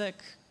forensic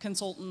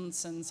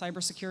consultants and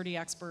cybersecurity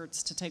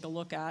experts to take a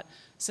look at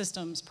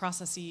systems,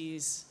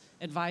 processes,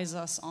 advise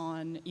us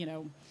on,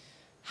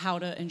 how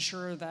to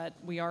ensure that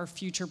we are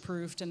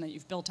future-proofed and that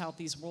you've built out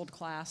these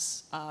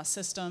world-class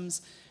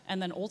systems. And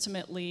then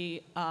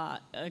ultimately,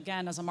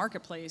 again, as a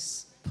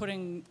marketplace,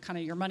 putting kind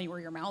of your money where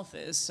your mouth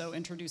is. So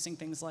introducing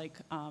things like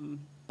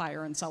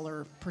buyer and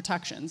seller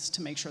protections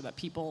to make sure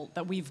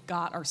that we've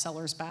got our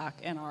sellers back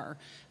and our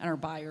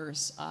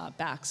buyers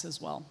backs as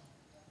well.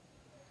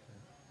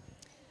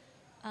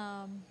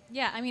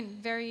 Yeah, I mean,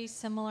 very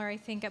similar, I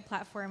think, at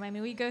Platform. I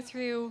mean, we go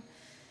through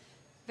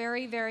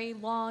very, very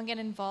long and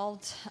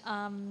involved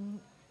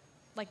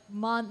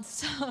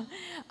months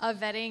of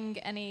vetting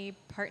any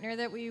partner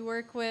that we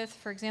work with.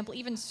 For example,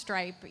 even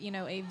Stripe,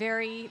 a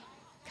very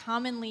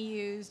commonly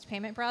used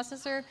payment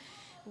processor.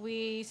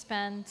 We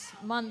spent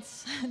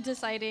months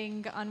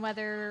deciding on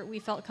whether we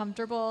felt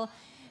comfortable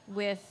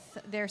with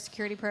their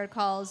security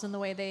protocols and the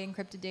way they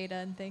encrypted data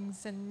and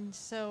things. And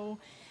so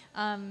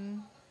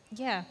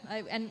Yeah,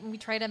 and we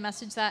try to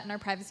message that in our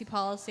privacy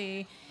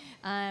policy.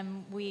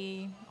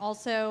 We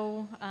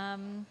also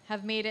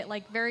have made it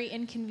like very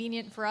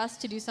inconvenient for us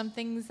to do some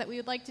things that we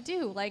would like to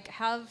do, like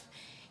have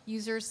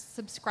users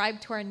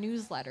subscribe to our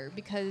newsletter,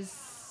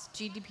 because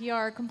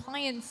GDPR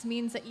compliance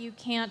means that you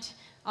can't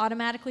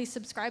automatically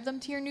subscribe them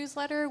to your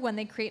newsletter when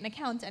they create an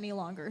account any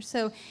longer.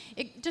 So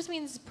it just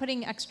means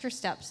putting extra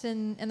steps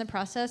in the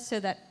process so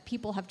that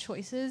people have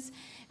choices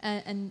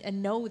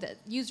and know that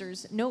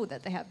users know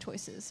that they have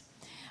choices.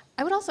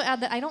 I would also add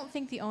that I don't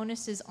think the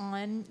onus is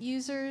on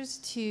users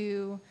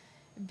to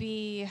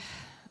be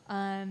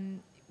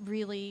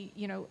really,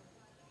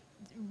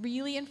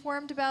 really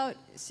informed about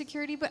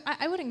security, but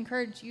I would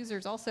encourage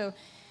users also,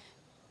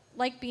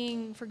 like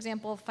being, for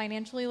example,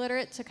 financially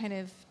literate, to kind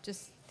of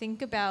just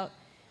think about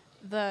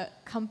the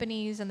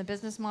companies and the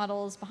business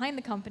models behind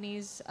the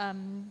companies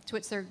to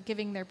which they're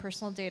giving their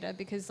personal data.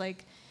 Because,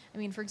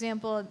 for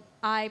example,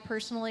 I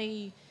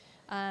personally,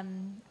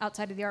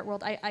 outside of the art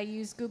world, I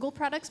use Google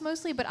products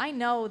mostly, but I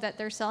know that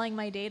they're selling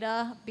my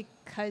data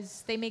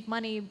because they make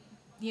money,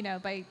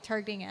 by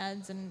targeting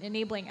ads and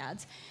enabling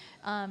ads.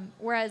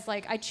 Whereas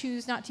I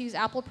choose not to use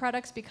Apple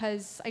products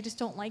because I just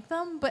don't like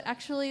them, but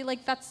actually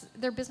that's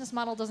their business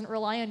model doesn't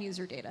rely on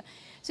user data.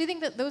 So I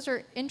think that those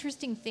are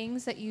interesting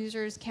things that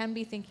users can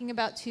be thinking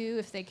about too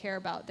if they care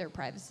about their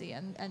privacy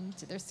and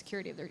their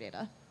security of their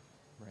data.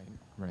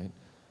 Right.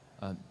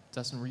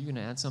 Dustyn, were you going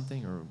to add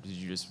something, or did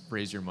you just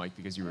raise your mic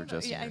because you were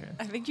adjusting your hand?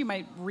 I think you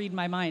might read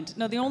my mind.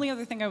 No, the only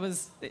other thing I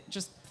was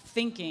just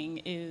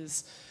thinking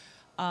is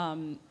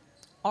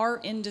our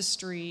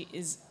industry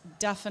is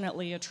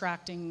definitely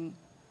attracting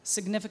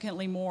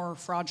significantly more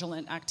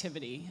fraudulent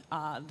activity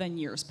than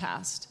years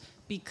past,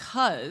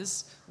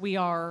 because we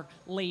are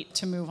late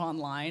to move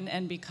online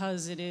and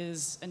because it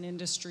is an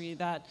industry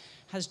that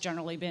has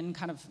generally been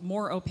kind of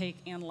more opaque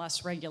and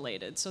less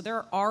regulated. So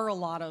there are a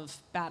lot of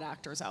bad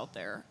actors out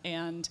there,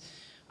 and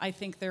I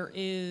think there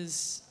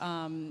is,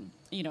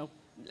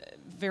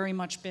 very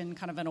much been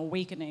kind of an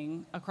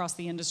awakening across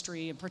the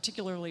industry, and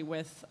particularly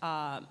with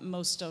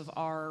most of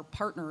our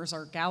partners,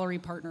 our gallery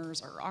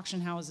partners, our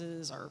auction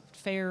houses, our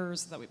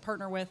fairs that we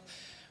partner with,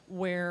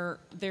 where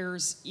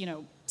there's,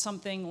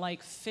 something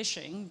like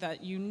phishing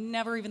that you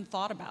never even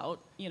thought about,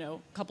 a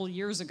couple of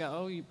years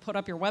ago. You put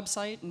up your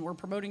website and we're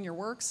promoting your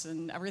works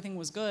and everything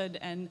was good.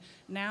 And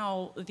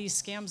now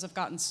these scams have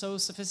gotten so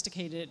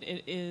sophisticated,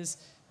 it is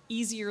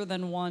easier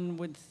than one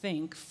would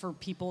think for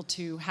people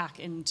to hack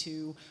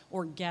into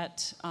or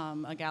get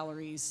a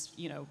gallery's,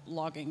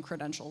 login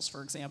credentials,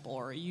 for example,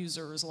 or a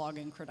user's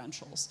login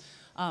credentials.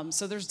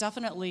 So there's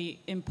definitely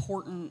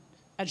important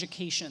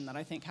education that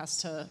I think has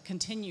to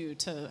continue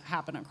to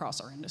happen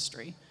across our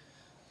industry.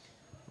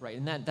 Right,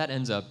 and that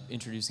ends up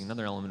introducing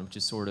another element, which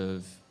is sort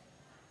of,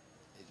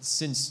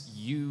 since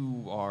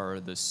you are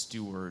the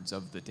stewards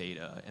of the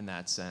data in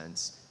that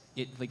sense,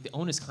 the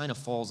onus kind of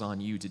falls on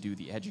you to do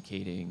the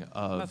educating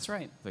of That's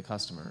right. the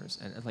customers.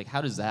 And how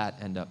does that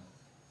end up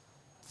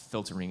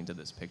filtering into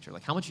this picture?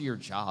 How much of your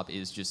job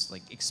is just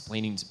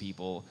explaining to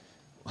people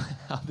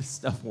how this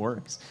stuff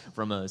works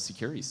from a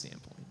security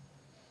standpoint?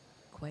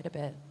 Quite a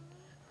bit.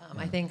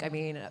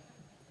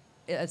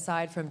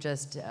 Aside from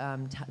just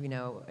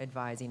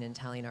advising and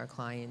telling our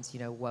clients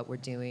what we're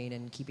doing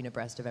and keeping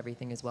abreast of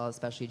everything as well,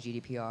 especially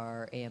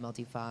GDPR,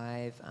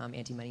 AMLD5,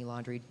 anti-money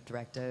laundering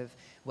directive,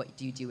 what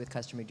do you do with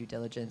customer due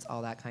diligence,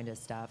 all that kind of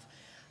stuff.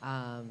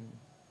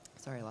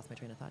 Sorry, I lost my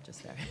train of thought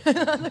just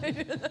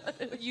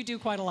there. You do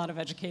quite a lot of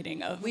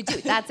educating of. We do.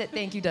 That's it.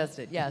 Thank you,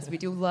 Dustyn. Yes, we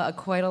do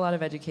quite a lot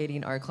of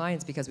educating our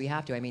clients because we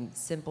have to.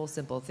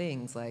 Simple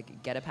things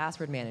like get a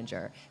password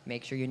manager.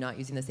 Make sure you're not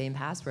using the same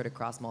password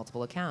across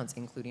multiple accounts,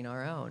 including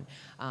our own.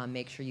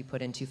 Make sure you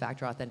put in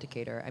two-factor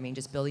authenticator.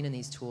 just building in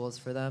these tools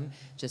for them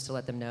just to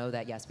let them know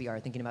that, yes, we are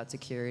thinking about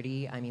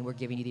security. We're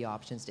giving you the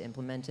options to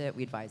implement it.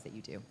 We advise that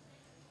you do.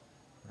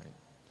 Right.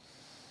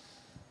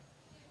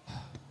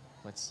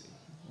 Let's see.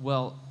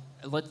 Well,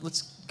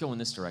 let's go in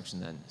this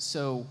direction then.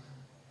 So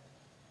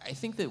I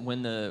think that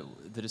when the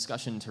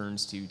discussion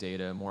turns to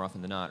data, more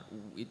often than not,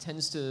 it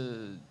tends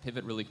to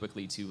pivot really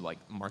quickly to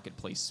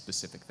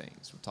marketplace-specific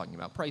things. We're talking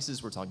about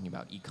prices, we're talking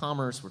about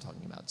e-commerce, we're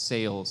talking about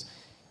sales,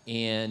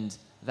 and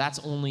that's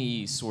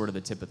only sort of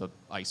the tip of the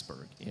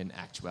iceberg in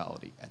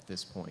actuality at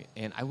this point.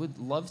 And I would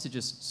love to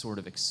just sort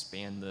of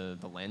expand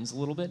the lens a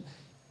little bit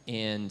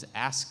and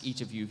ask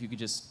each of you if you could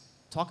just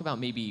talk about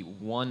maybe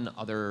one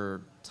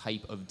other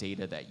type of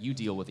data that you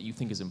deal with that you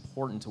think is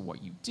important to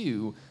what you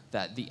do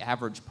that the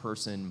average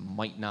person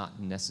might not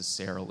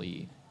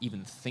necessarily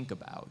even think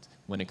about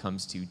when it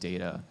comes to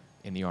data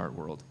in the art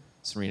world.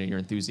 Serena, your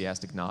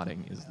enthusiastic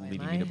nodding is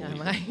leading me to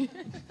believe.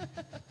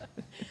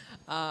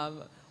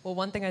 Well,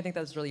 one thing I think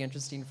that's really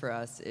interesting for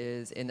us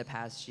is in the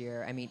past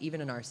year,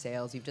 even in our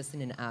sales, we've just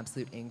seen an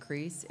absolute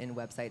increase in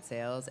website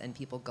sales and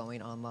people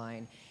going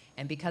online.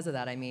 And because of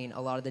that, I mean,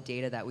 a lot of the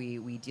data that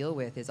we deal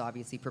with is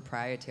obviously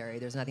proprietary.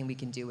 There's nothing we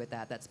can do with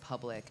that that's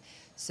public.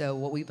 So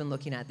what we've been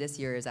looking at this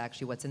year is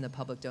actually what's in the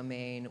public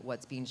domain,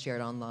 what's being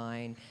shared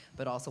online,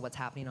 but also what's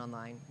happening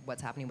online,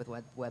 what's happening with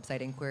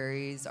website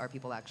inquiries, are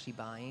people actually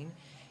buying?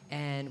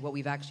 And what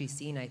we've actually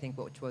seen, I think,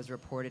 which was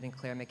reported in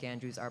Claire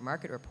McAndrews' Our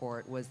Market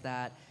Report, was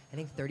that I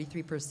think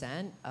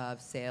 33% of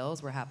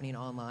sales were happening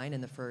online in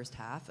the first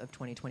half of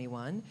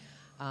 2021.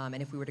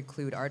 And if we were to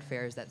include art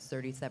fairs, that's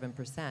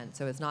 37%.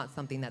 So it's not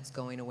something that's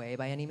going away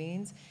by any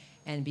means.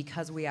 And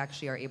because we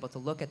actually are able to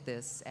look at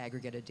this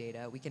aggregated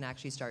data, we can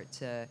actually start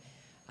to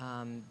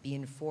be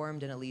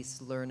informed and at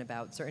least learn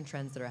about certain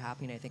trends that are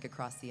happening, I think,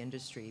 across the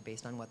industry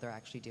based on what they're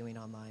actually doing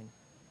online.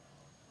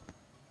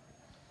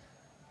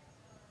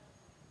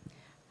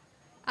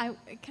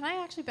 Can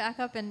I actually back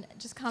up and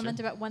just comment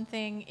about one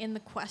thing in the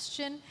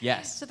question?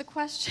 Yes. So the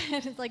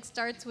question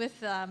starts with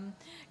kind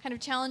of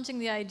challenging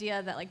the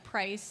idea that like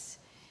price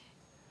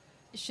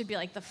should be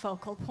like the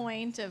focal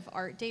point of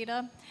art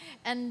data.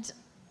 And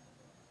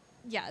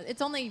yeah,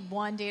 it's only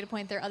one data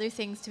point. There are other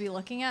things to be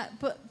looking at,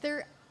 but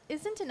there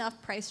isn't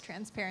enough price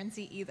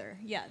transparency either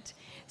yet.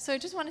 So I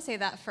just want to say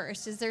that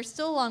first, is there's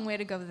still a long way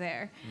to go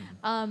there.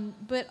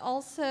 But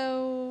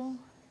also,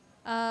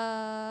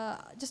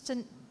 just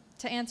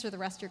to answer the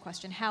rest of your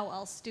question, how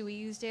else do we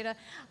use data?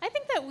 I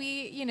think that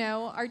we,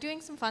 are doing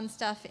some fun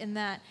stuff in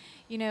that,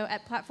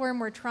 at Platform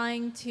we're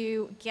trying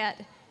to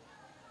get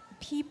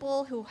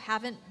people who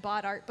haven't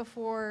bought art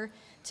before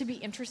to be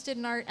interested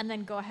in art and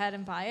then go ahead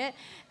and buy it.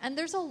 And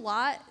there's a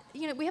lot,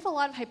 we have a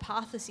lot of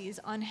hypotheses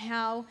on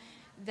how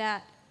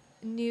that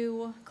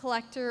new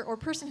collector or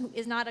person who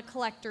is not a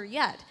collector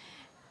yet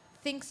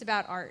thinks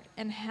about art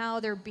and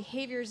how their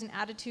behaviors and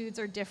attitudes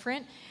are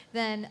different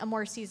than a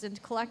more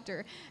seasoned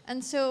collector.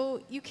 And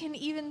so you can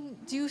even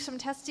do some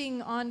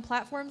testing on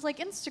platforms like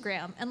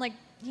Instagram and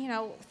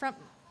from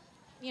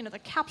the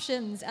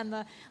captions and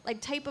the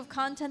type of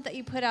content that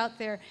you put out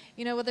there,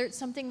 whether it's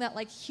something that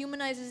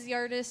humanizes the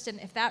artist and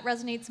if that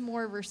resonates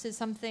more versus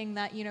something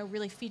that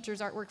really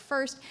features artwork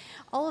first.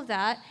 All of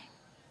that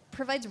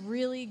provides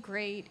really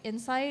great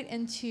insight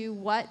into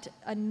what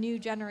a new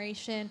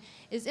generation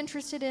is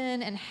interested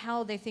in and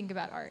how they think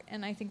about art.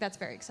 And I think that's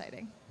very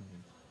exciting.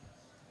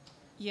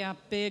 Yeah,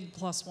 big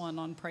 +1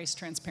 on price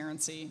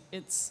transparency.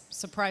 It's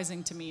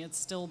surprising to me. It's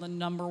still the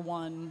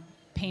 #1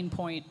 pain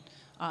point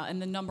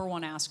and the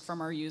 #1 ask from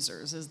our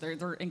users is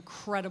they're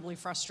incredibly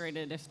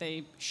frustrated if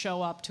they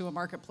show up to a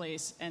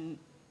marketplace and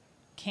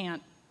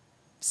can't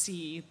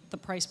see the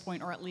price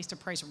point or at least a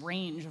price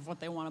range of what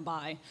they want to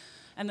buy.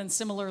 And then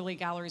similarly,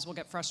 galleries will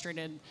get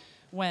frustrated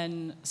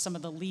when some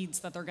of the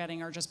leads that they're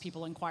getting are just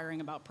people inquiring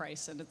about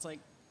price. And it's like,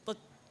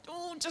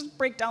 just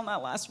break down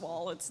that last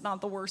wall. It's not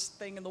the worst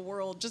thing in the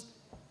world. Just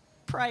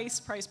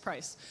price.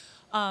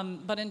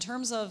 But in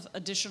terms of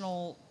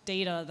additional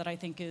data that I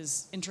think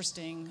is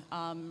interesting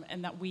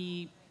and that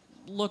we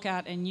look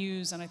at and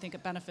use, and I think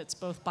it benefits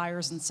both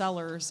buyers and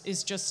sellers,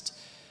 is just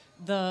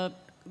the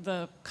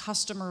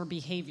customer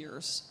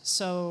behaviors.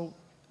 So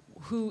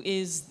who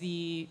is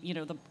the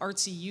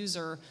Artsy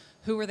user?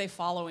 Who are they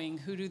following?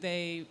 Who do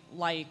they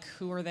like?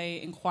 Who are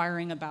they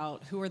inquiring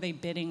about? Who are they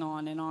bidding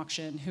on in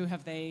auction? Who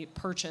have they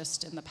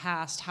purchased in the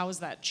past? How has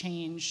that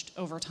changed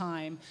over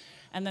time?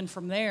 And then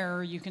from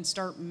there, you can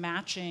start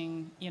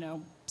matching,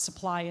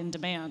 supply and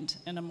demand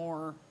in a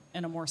more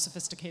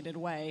sophisticated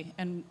way.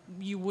 And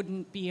you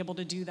wouldn't be able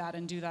to do that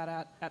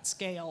at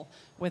scale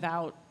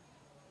without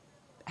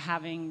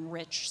having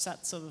rich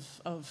sets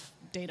of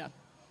data.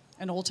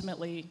 And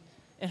ultimately,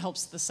 it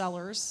helps the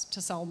sellers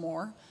to sell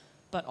more,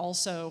 but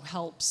also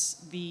helps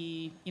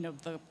the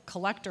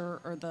collector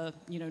or the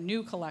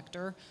new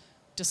collector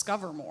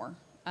discover more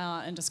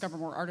and discover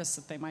more artists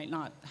that they might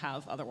not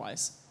have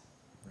otherwise.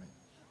 Right.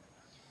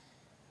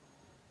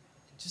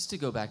 Just to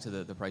go back to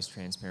the price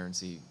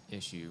transparency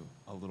issue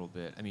a little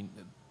bit. I mean,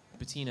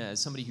 Bettina, as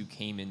somebody who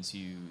came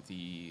into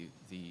the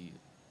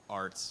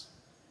arts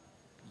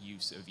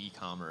use of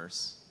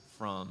e-commerce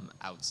from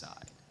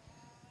outside,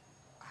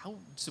 how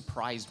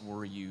surprised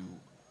were you?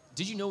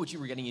 Did you know what you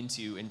were getting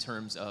into in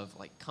terms of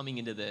coming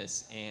into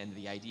this and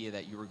the idea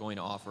that you were going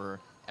to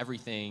offer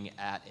everything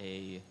at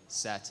a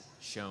set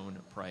shown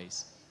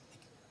price?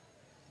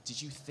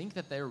 Did you think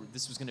that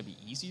this was going to be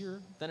easier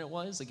than it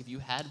was? If you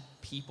had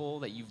people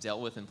that you've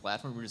dealt with in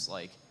platform who were just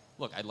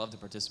look, I'd love to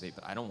participate,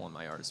 but I don't want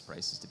my artist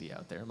prices to be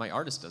out there. My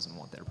artist doesn't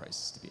want their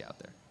prices to be out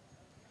there.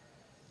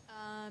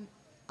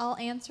 I'll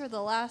answer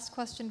the last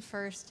question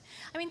first.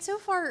 I mean, so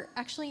far,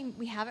 actually,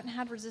 we haven't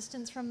had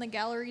resistance from the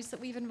galleries that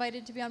we've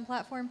invited to be on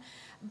platform,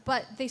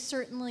 but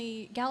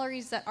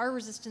galleries that are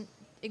resistant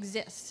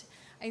exist.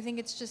 I think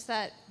it's just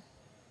that,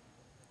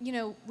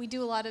 we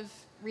do a lot of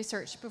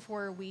research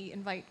before we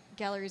invite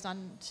galleries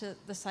onto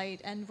the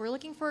site, and we're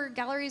looking for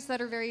galleries that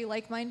are very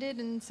like-minded,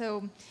 and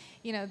so,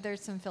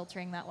 there's some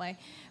filtering that way.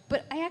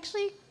 But I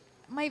actually,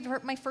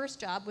 my first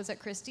job was at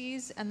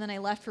Christie's, and then I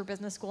left for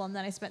business school, and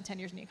then I spent 10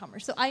 years in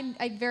e-commerce. So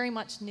I very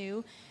much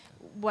knew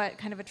what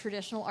kind of a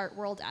traditional art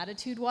world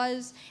attitude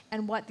was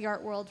and what the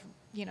art world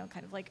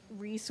kind of like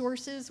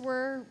resources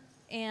were.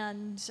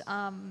 And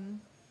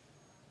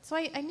so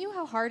I knew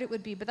how hard it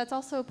would be, but that's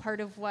also part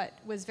of what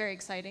was very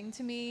exciting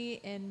to me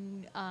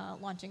in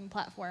launching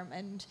platform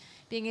and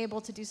being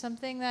able to do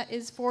something that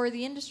is for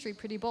the industry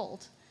pretty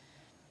bold.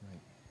 Right.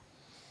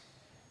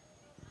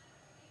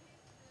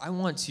 I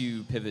want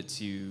to pivot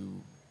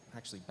to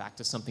actually back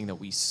to something that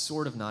we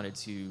sort of nodded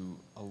to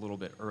a little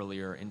bit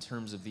earlier in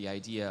terms of the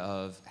idea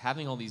of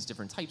having all these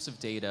different types of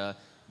data,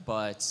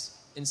 but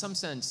in some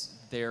sense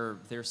they're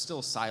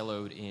still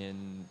siloed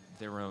in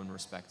their own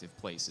respective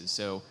places.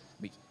 So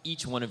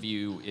each one of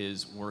you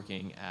is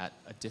working at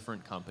a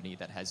different company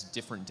that has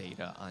different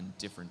data on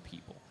different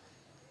people.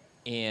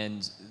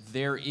 And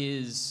there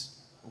is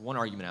one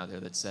argument out there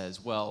that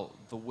says, well,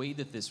 the way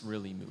that this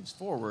really moves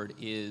forward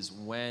is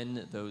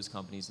when those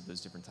companies with those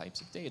different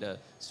types of data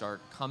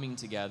start coming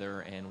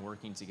together and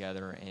working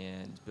together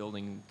and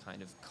building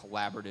kind of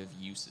collaborative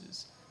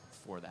uses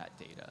for that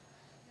data.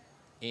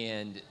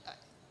 And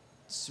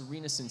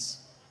Serena, since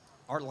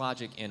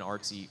Artlogic and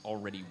Artsy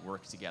already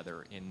work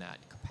together in that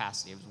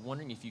capacity, I was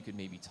wondering if you could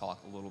maybe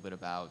talk a little bit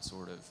about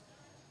sort of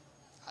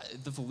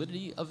the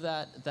validity of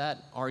that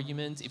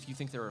argument, if you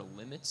think there are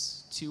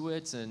limits to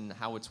it and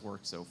how it's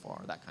worked so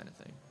far, that kind of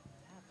thing.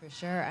 Yeah, for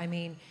sure. I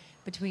mean,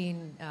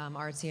 between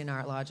Artsy and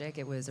Artlogic,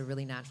 it was a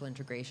really natural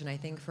integration, I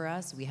think, for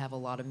us. We have a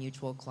lot of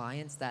mutual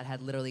clients that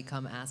had literally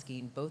come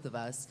asking both of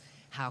us,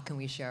 how can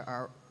we share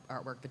our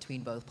artwork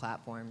between both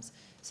platforms?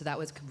 So that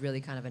was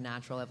really kind of a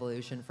natural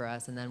evolution for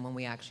us. And then when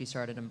we actually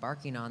started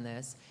embarking on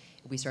this,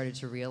 we started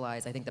to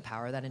realize, I think, the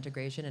power of that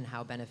integration and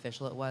how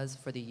beneficial it was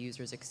for the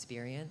user's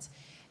experience.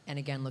 And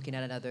again, looking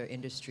at other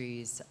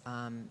industries,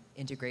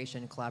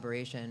 integration,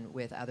 collaboration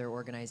with other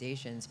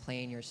organizations,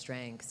 playing your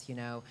strengths. You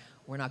know,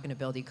 we're not going to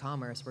build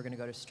e-commerce. We're going to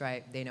go to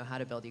Stripe. They know how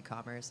to build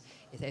e-commerce.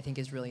 I think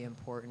is really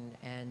important.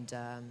 And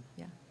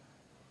yeah.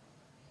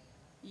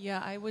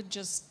 Yeah, I would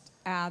just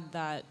add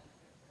that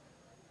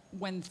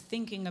when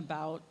thinking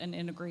about an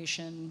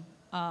integration,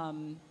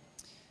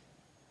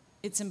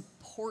 it's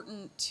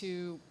important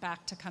to,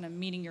 back to kind of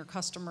meeting your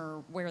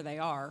customer where they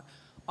are.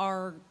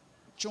 Our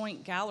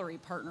joint gallery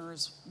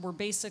partners were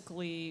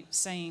basically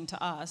saying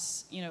to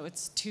us, you know,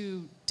 it's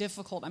too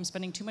difficult, I'm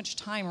spending too much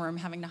time, or I'm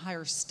having to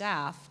hire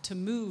staff to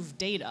move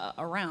data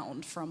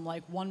around from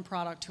like one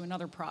product to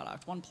another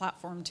product, one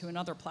platform to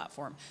another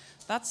platform.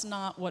 That's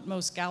not what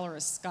most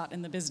gallerists got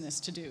in the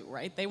business to do,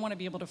 right? They want to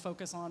be able to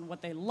focus on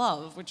what they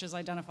love, which is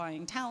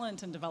identifying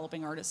talent and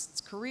developing artists'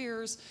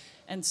 careers.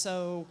 And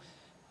so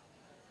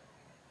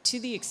to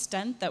the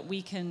extent that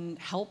we can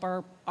help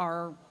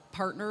our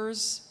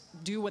partners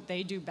do what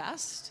they do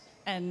best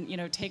and, you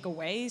know, take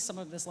away some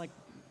of this like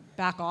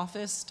back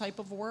office type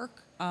of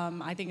work,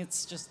 I think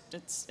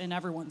it's in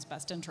everyone's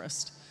best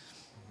interest.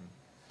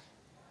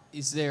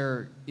 Is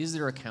there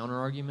a counter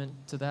argument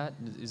to that?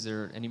 Is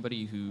there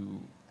anybody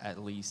who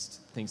at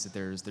least thinks that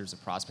there's a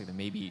prospect that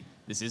maybe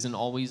this isn't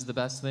always the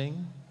best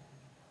thing?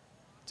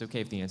 It's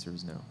okay if the answer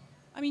is no.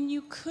 I mean,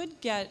 you could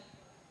get.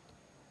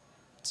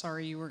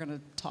 Sorry, you were going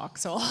to talk,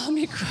 so let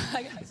me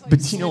cry.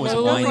 Bettina was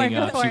winding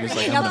up. She was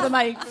like, up the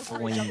I'm mic.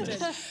 flamed.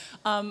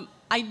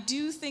 I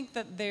do think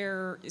that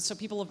so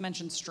people have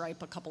mentioned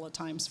Stripe a couple of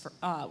times,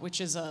 which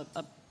is a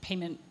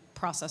payment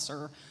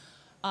processor.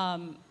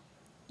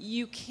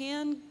 You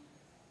can,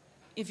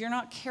 if you're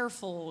not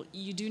careful,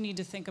 you do need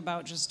to think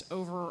about just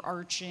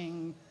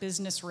overarching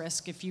business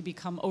risk if you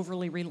become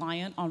overly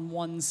reliant on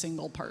one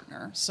single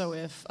partner. So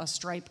if a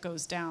Stripe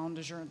goes down,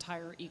 does your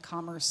entire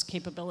e-commerce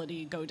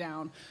capability go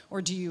down,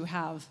 or do you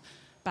have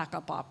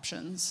backup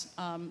options?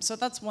 So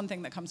that's one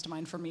thing that comes to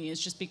mind for me, is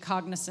just be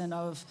cognizant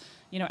of,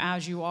 you know,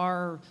 as you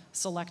are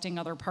selecting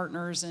other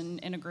partners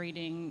and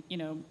integrating, you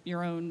know,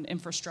 your own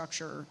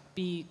infrastructure,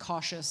 be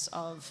cautious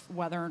of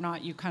whether or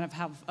not you kind of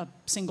have a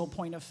single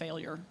point of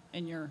failure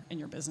in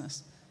your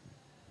business.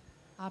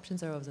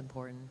 Options are always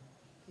important.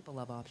 People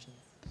love options.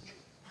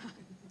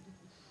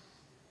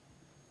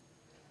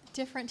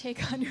 Different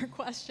take on your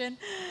question.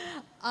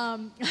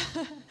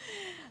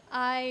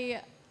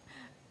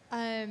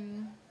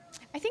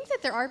 I think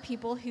that there are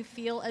people who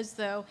feel as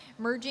though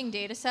merging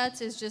data sets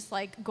is just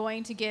like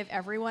going to give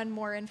everyone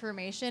more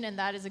information, and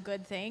that is a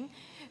good thing.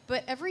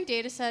 But every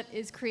data set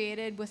is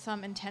created with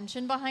some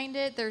intention behind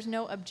it. There's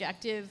no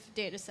objective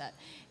data set.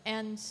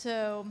 And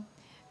so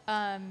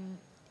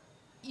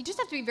you just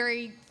have to be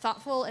very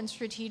thoughtful and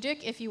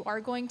strategic if you are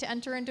going to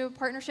enter into a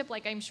partnership,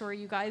 like I'm sure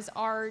you guys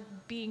are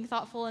being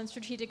thoughtful and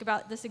strategic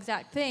about this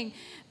exact thing.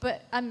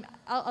 But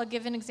I'll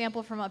give an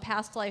example from a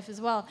past life as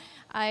well.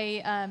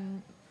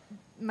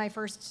 My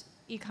first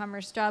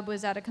e-commerce job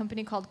was at a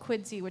company called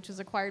Quidsy, which was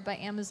acquired by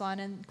Amazon,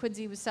 and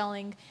Quidsy was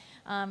selling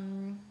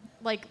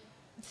like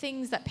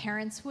things that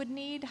parents would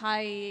need,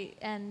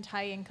 high-end,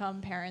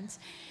 high-income parents,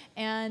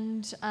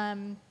 and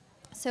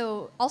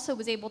so also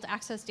was able to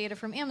access data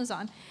from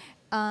Amazon,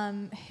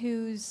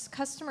 whose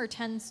customer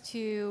tends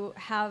to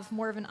have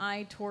more of an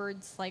eye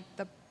towards like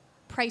the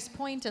price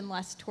point and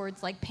less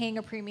towards like paying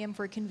a premium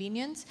for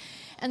convenience.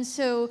 And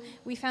so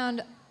we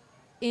found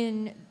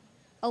in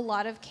a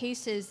lot of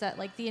cases that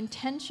like the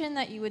intention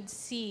that you would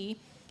see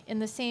in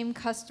the same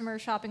customer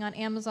shopping on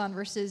Amazon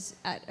versus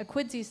at a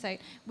Quidsy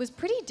site was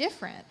pretty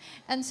different.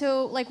 And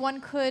so like one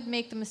could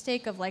make the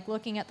mistake of like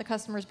looking at the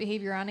customer's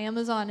behavior on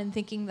Amazon and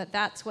thinking that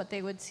that's what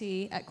they would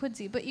see at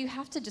Quidsy, but you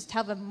have to just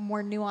have a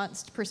more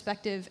nuanced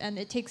perspective, and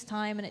it takes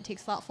time and it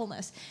takes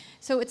thoughtfulness.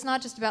 So it's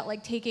not just about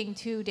like taking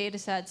two data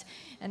sets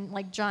and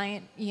like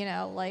giant, you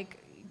know, like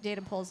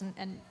data pools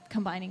and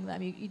combining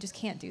them. You just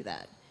can't do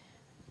that.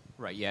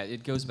 Right, yeah,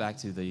 it goes back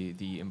to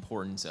the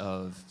importance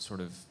of sort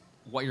of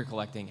what you're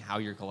collecting, how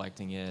you're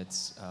collecting it,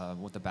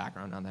 what the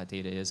background on that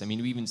data is. I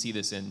mean, we even see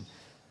this this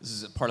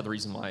is part of the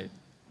reason why,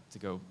 to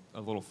go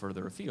a little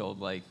further afield,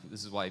 like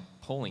this is why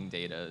polling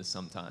data is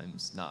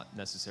sometimes not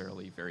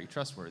necessarily very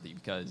trustworthy,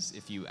 because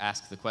if you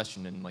ask the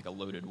question in like a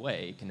loaded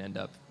way, it can end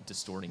up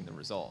distorting the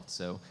result.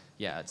 So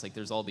yeah, it's like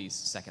there's all these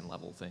second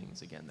level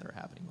things, again, that are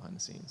happening behind the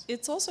scenes.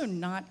 It's also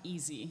not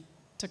easy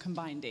to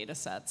combine data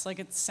sets. Like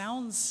it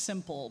sounds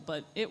simple,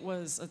 but it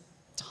was a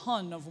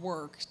ton of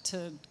work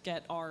to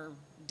get our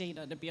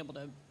data to be able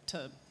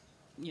to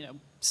you know,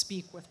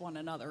 speak with one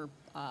another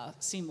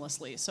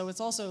seamlessly. So it's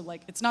also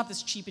like, it's not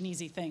this cheap and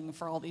easy thing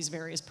for all these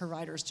various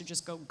providers to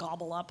just go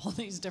gobble up all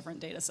these different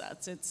data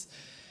sets.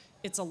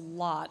 It's a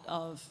lot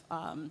of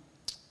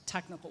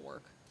technical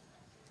work.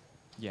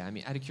 Yeah, I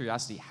mean, out of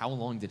curiosity, how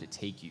long did it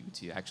take you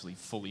to actually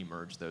fully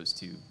merge those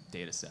two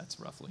data sets,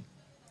 roughly?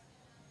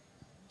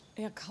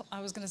 Yeah, I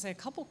was going to say a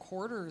couple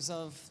quarters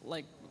of,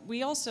 like,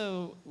 we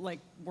also, like,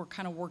 were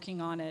kind of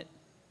working on it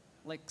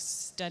like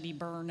steady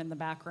burn in the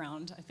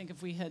background. I think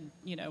if we had,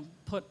 you know,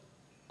 put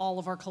all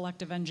of our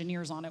collective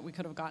engineers on it, we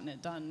could have gotten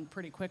it done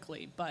pretty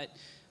quickly. But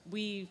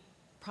we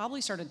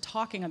probably started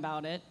talking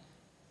about it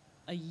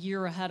a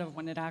year ahead of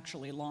when it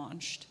actually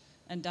launched,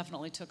 and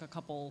definitely took a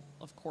couple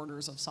of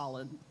quarters of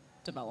solid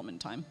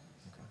development time.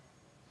 Okay.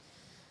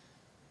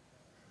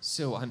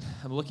 So I'm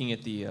looking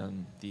at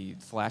the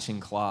flashing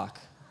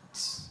clock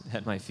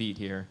at my feet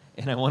here,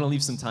 and I want to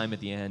leave some time at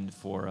the end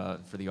for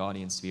the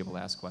audience to be able to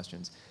ask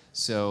questions.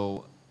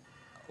 So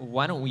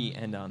why don't we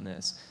end on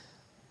this?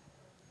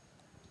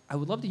 I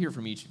would love to hear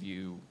from each of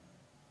you,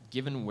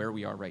 given where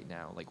we are right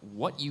now, like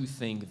what you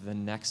think the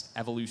next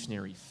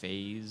evolutionary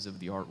phase of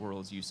the art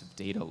world's use of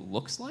data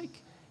looks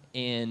like,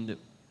 and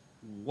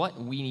what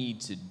we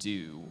need to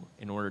do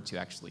in order to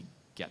actually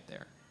get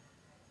there.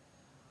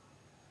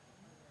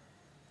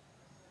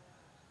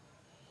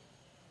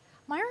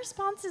 My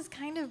response is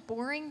kind of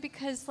boring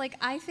because, like,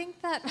 I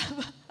think that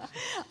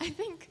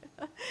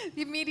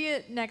the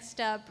immediate next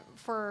step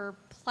for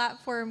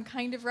platform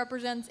kind of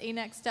represents a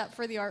next step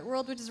for the art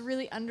world, which is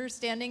really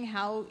understanding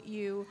how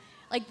you,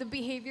 like, the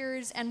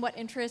behaviors and what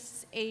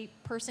interests a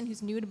person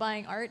who's new to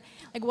buying art,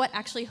 like what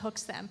actually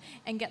hooks them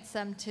and gets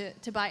them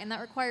to buy. And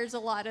that requires a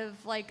lot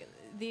of, like,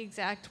 the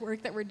exact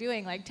work that we're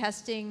doing, like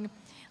testing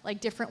like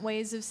different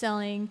ways of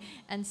selling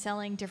and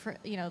selling different,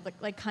 you know,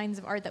 like kinds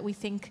of art that we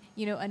think,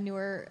 you know, a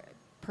newer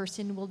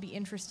person will be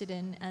interested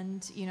in,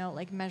 and, you know,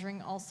 like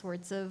measuring all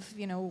sorts of,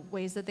 you know,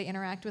 ways that they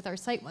interact with our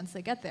site once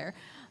they get there.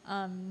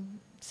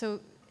 So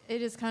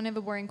it is kind of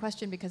a boring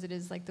question because it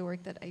is like the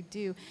work that I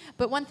do.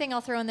 But one thing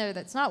I'll throw in there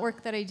that's not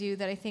work that I do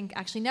that I think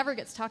actually never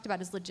gets talked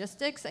about is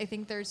logistics. I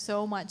think there's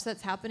so much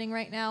that's happening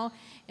right now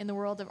in the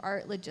world of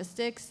art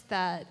logistics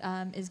that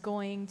is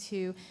going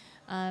to,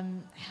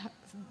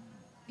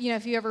 you know,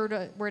 if you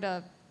ever were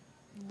to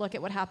look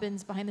at what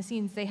happens behind the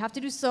scenes, they have to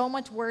do so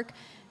much work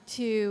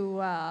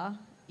to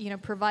you know,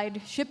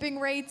 provide shipping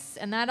rates,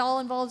 and that all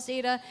involves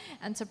data,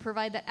 and to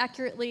provide that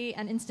accurately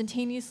and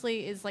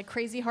instantaneously is like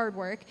crazy hard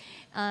work,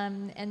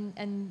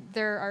 and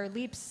there are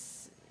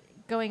leaps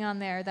going on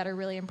there that are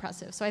really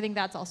impressive. So I think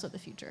that's also the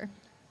future.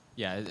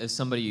 Yeah, as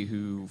somebody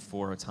who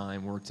for a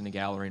time worked in a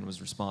gallery and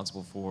was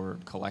responsible for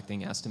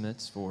collecting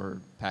estimates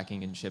for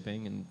packing and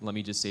shipping, and let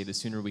me just say, the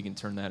sooner we can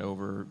turn that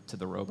over to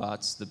the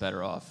robots, the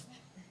better off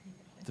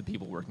the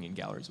people working in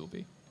galleries will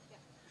be.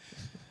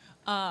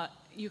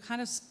 You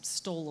kind of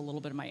stole a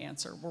little bit of my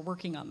answer. We're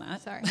working on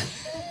that. Sorry.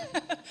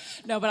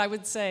 No, but I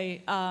would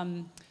say,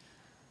 I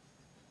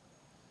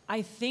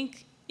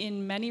think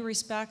in many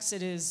respects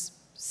it is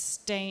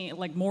staying,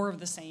 like, more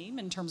of the same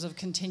in terms of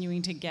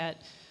continuing to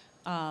get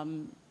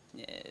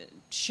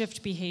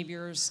shift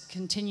behaviors,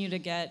 continue to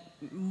get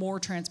more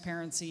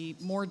transparency,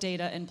 more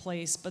data in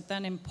place, but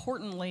then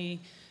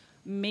importantly,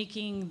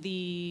 making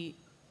the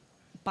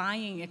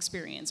buying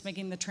experience,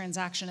 making the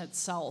transaction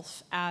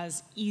itself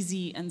as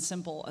easy and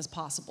simple as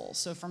possible.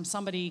 So from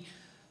somebody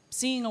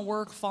seeing a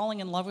work,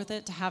 falling in love with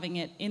it, to having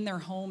it in their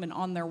home and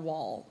on their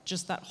wall,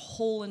 just that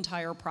whole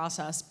entire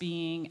process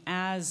being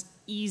as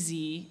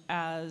easy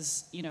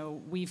as, you know,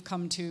 we've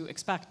come to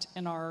expect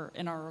in our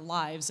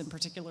lives, and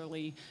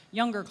particularly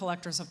younger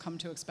collectors have come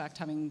to expect,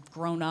 having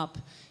grown up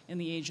in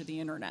the age of the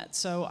internet.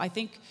 So I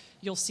think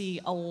you'll see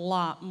a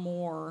lot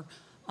more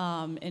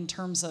in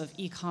terms of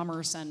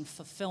e-commerce and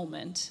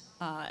fulfillment,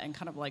 and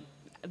kind of like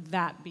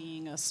that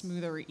being a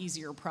smoother,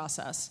 easier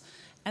process.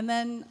 And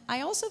then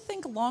I also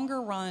think longer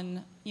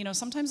run,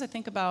 sometimes I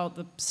think about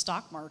the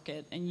stock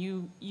market, and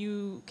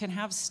you can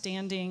have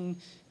standing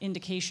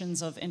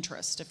indications of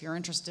interest. If you're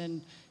interested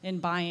in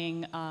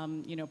buying,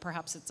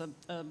 perhaps it's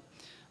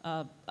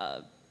a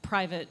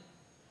private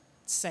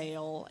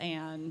sale,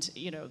 and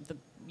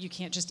you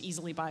can't just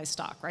easily buy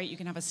stock, right? You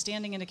can have a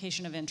standing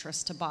indication of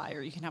interest to buy,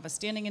 or you can have a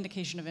standing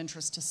indication of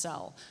interest to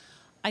sell.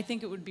 I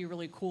think it would be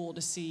really cool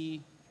to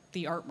see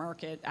the art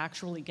market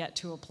actually get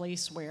to a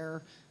place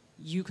where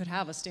you could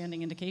have a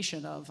standing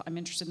indication of, I'm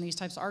interested in these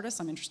types of artists,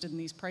 I'm interested in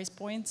these price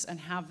points, and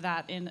have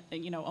that in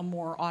a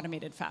more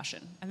automated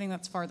fashion. I think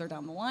that's farther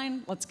down the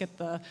line. Let's get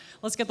the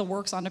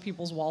works onto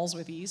people's walls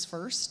with ease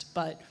first,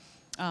 but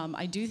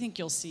I do think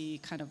you'll see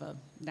kind of a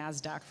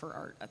NASDAQ for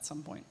art at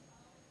some point.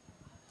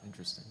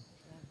 Interesting.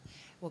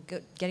 Well,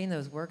 getting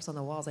those works on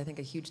the walls, I think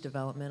a huge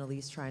development, at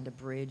least trying to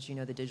bridge,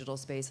 the digital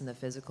space and the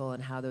physical,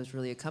 and how those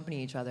really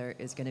accompany each other,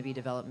 is going to be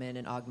development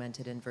in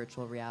augmented and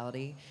virtual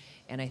reality.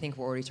 And I think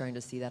we're already starting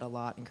to see that a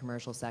lot in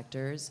commercial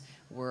sectors.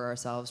 We're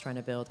ourselves trying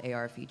to build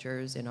AR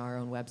features in our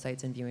own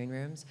websites and viewing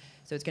rooms.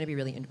 So it's going to be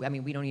really,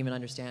 we don't even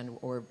understand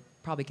or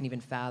probably can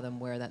even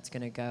fathom where that's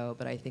going to go,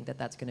 but I think that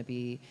that's going to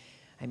be,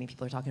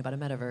 people are talking about a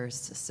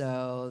metaverse.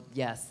 So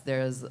yes,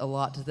 there's a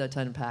lot to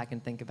unpack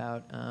and think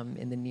about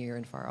in the near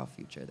and far off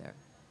future there.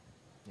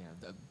 Yeah,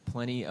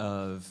 plenty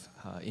of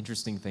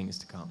interesting things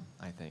to come,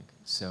 I think.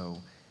 So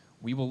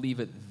we will leave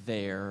it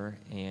there,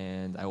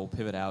 and I will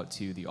pivot out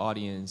to the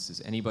audience.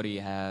 Does anybody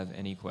have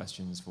any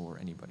questions for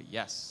anybody?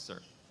 Yes, sir.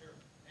 Sure.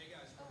 Hey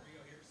guys, Rodrigo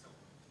here. So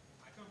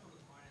I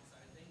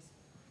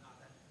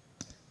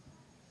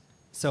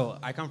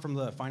come from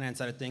the finance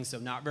side of things, so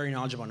not very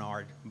knowledgeable on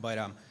art, but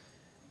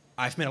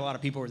I've met a lot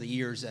of people over the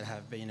years that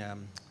have been had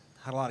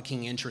a lot of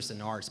keen interest in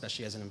art,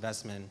 especially as an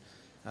investment,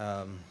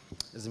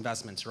 as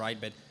investments, right?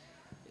 But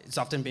it's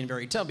often been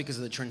very tough because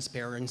of the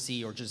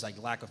transparency or just like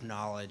lack of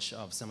knowledge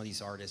of some of these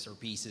artists or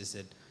pieces.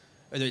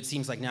 Although it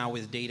seems like now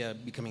with data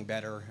becoming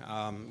better,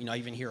 I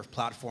even hear of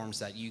platforms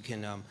that you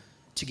can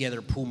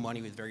together pool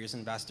money with various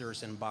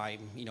investors and buy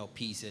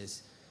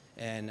pieces.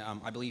 And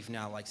I believe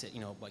now, like the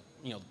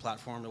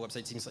platform, the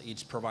website seems like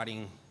it's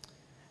providing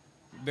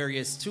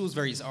various tools,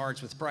 various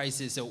arts with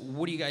prices. So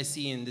what do you guys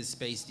see in this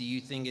space? Do you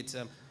think it's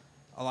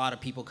a lot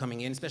of people coming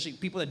in, especially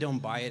people that don't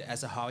buy it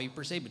as a hobby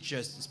per se, but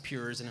just as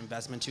pure as an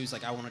investment too? It's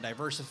like, I want to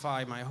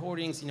diversify my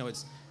holdings.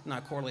 It's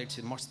not correlated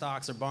to more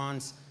stocks or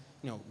bonds.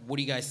 What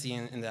do you guys see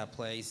in that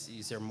place?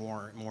 Is there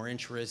more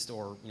interest,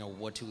 or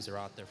what tools are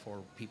out there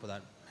for people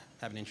that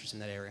have an interest in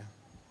that area?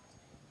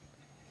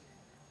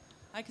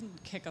 I can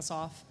kick us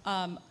off.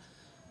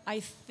 I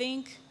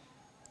think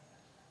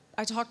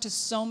I talk to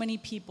so many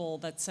people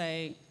that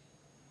say,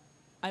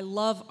 I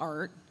love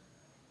art,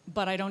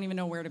 but I don't even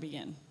know where to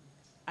begin.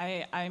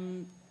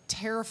 I'm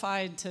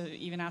terrified to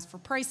even ask for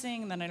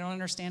pricing, and then I don't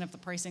understand if the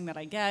pricing that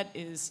I get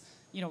is,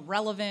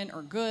 relevant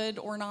or good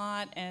or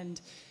not. And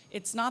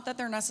it's not that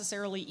they're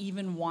necessarily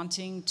even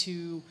wanting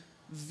to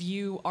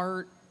view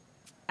art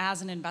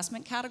as an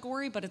investment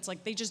category, but it's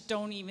like they just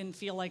don't even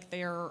feel like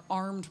they're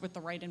armed with the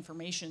right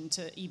information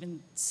to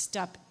even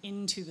step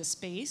into the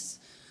space.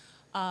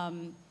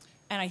 And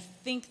I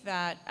think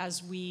that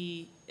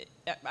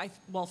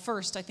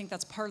first, I think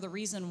that's part of the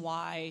reason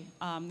why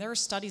there are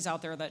studies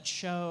out there that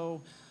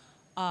show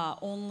there are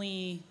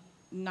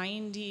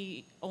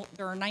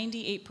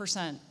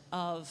 98%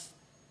 of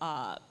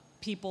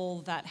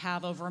people that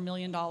have over $1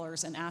 million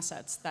in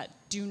assets that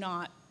do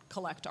not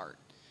collect art.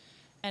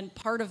 And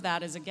part of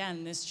that is,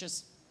 again,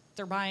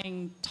 they're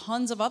buying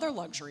tons of other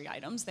luxury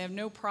items. They have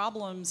no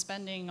problem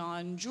spending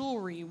on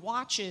jewelry,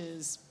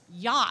 watches,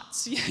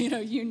 yachts,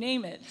 you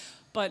name it.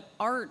 But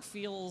art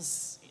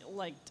feels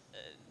like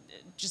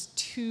just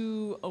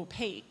too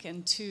opaque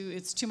and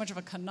it's too much of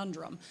a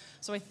conundrum.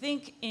 So I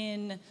think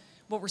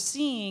what we're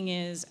seeing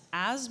is,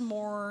 as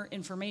more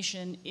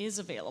information is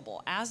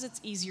available, as it's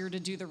easier to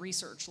do the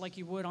research like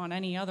you would on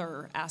any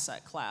other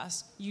asset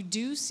class, you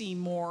do see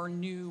more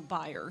new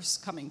buyers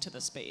coming to the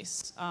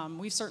space.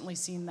 We've certainly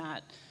seen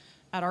that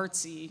at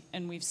Artsy,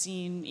 and we've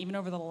seen even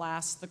over the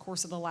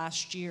course of the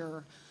last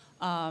year,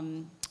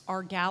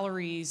 our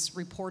galleries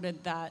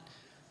reported that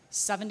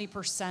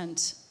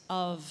 70%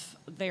 of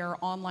their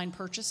online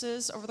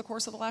purchases over the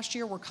course of the last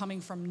year were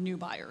coming from new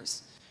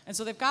buyers. And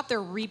so they've got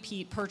their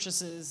repeat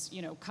purchases,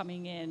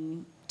 coming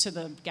in to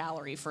the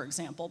gallery, for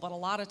example, but a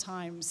lot of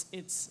times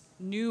it's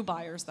new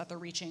buyers that they're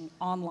reaching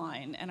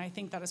online. And I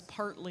think that is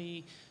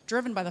partly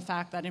driven by the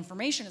fact that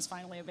information is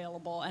finally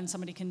available and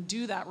somebody can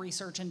do that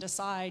research and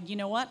decide, you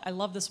know what, I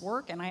love this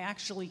work and I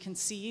actually can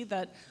see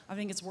that I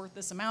think it's worth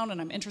this amount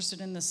and I'm interested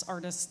in this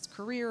artist's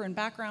career and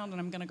background and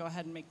I'm gonna go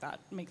ahead and make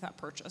that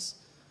purchase.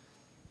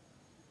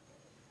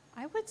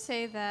 I would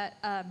say that,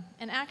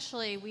 and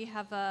actually we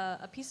have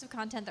a piece of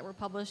content that we're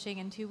publishing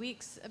in 2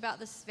 weeks about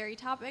this very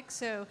topic,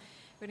 so I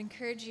would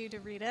encourage you to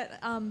read it.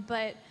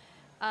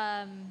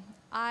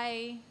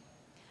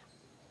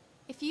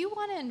 If you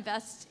want to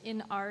invest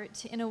in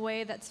art in a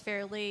way that's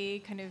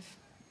fairly kind of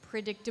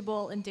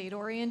predictable and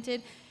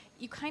data-oriented,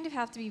 you kind of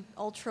have to be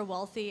ultra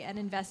wealthy and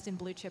invest in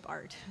blue chip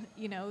art.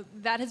 You know,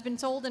 that has been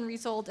sold and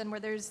resold, and where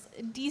there's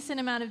a decent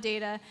amount of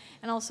data,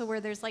 and also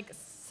where there's like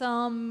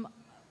some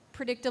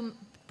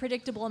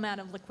predictable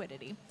amount of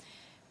liquidity.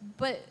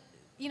 But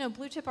you know,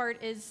 blue chip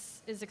art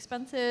is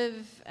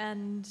expensive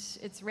and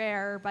it's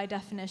rare by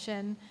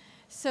definition.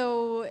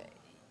 So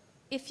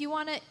if you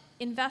want to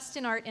invest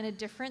in art in a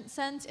different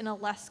sense, in a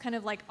less kind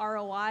of like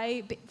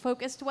ROI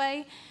focused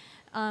way,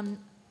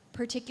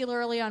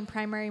 particularly on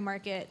primary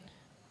market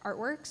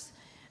artworks,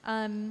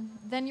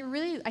 then you're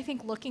really, I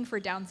think, looking for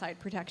downside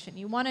protection.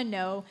 You want to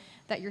know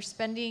that you're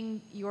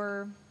spending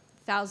your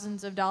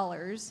thousands of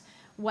dollars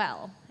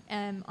well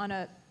on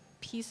a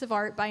piece of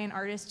art by an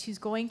artist who's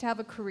going to have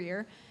a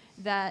career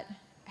that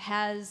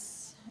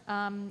has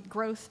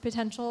growth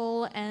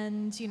potential,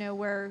 and you know,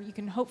 where you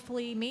can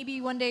hopefully maybe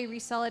one day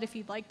resell it if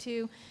you'd like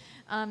to.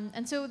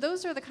 And so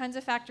those are the kinds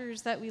of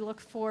factors that we look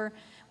for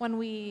when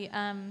we,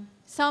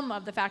 some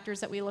of the factors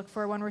that we look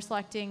for when we're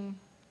selecting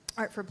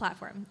art for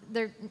platform.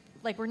 They're,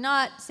 like, we're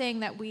not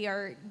saying that we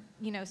are,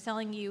 you know,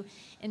 selling you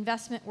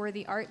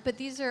investment-worthy art, but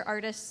these are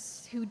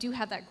artists who do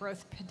have that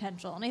growth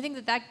potential. And I think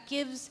that that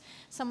gives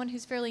someone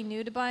who's fairly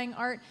new to buying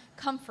art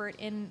comfort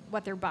in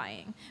what they're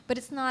buying. But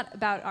it's not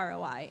about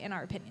ROI, in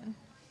our opinion.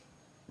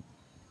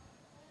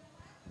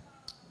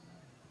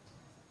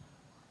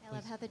 I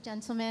love how the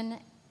gentleman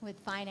with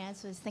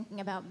finance was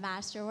thinking about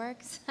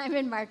masterworks. I'm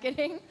in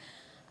marketing.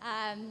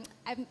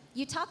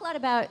 You talk a lot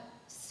about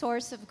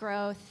source of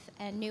growth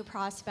and new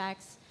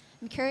prospects.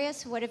 I'm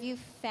curious, what have you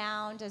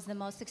found as the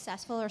most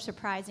successful or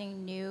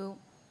surprising new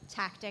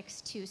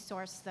tactics to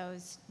source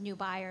those new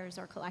buyers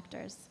or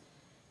collectors?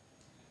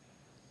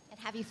 And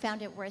have you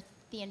found it worth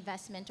the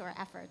investment or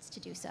efforts to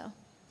do so?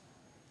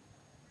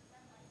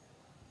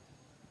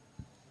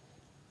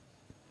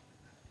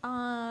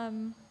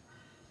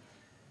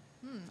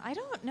 I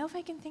don't know if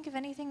I can think of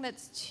anything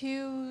that's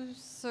too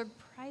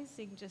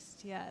surprising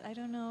just yet. I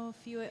don't know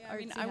if you I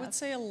mean, I would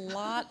say a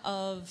lot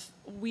of,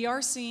 we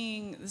are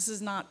seeing, this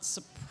is not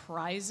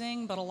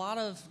surprising, but a lot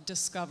of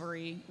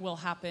discovery will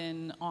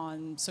happen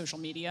on social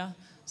media.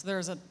 So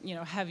there's a, you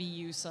know, heavy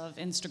use of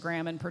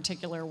Instagram in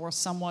particular, where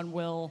someone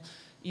will,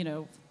 you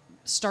know,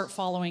 start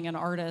following an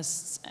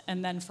artist,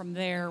 and then from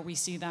there we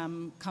see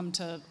them come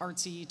to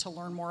Artsy to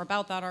learn more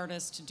about that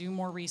artist, to do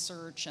more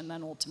research, and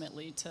then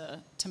ultimately to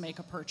make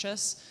a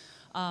purchase.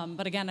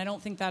 But again, I don't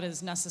think that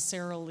is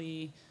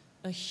necessarily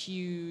a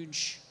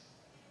huge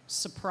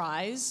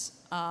surprise,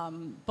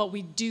 but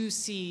we do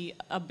see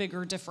a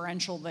bigger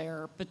differential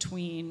there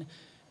between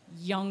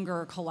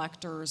younger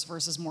collectors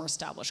versus more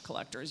established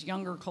collectors.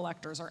 Younger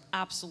collectors are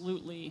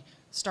absolutely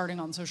starting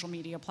on social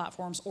media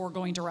platforms or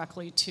going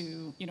directly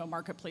to, you know,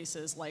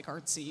 marketplaces like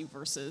Artsy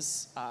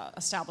versus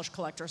established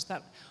collectors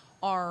that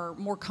are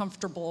more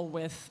comfortable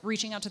with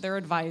reaching out to their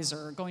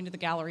advisor, going to the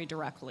gallery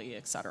directly,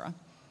 et cetera.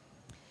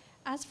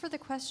 As for the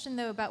question,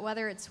 though, about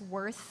whether it's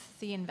worth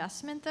the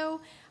investment, though,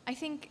 I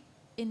think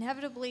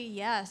inevitably,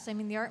 yes. I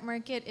mean, the art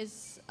market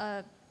is,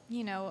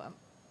 you know,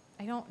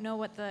 I don't know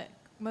what the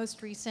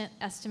most recent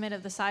estimate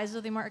of the size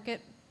of the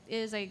market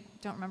is. I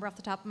don't remember off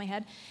the top of my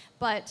head.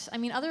 But, I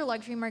mean, other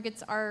luxury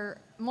markets are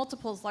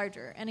multiples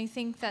larger. And I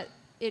think that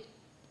it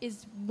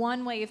is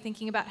one way of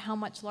thinking about how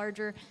much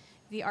larger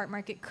the art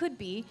market could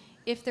be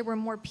if there were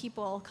more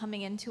people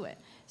coming into it.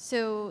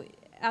 So,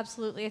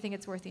 absolutely, I think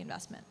it's worth the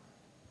investment.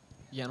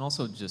 Yeah, and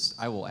also just,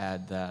 I will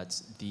add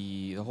that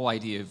the whole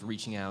idea of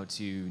reaching out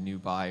to new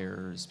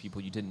buyers,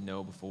 people you didn't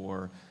know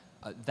before,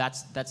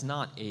 that's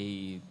not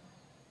a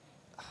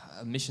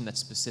mission that's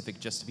specific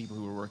just to people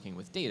who are working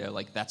with data.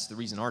 Like, that's the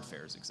reason art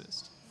fairs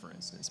exist, for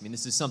instance. I mean,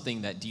 this is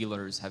something that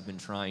dealers have been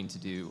trying to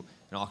do,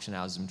 and auction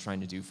houses have been trying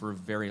to do for a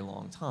very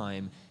long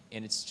time,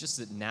 and it's just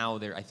that now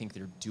I think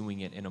they're doing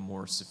it in a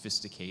more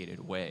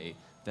sophisticated way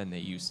than they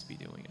used to be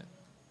doing it.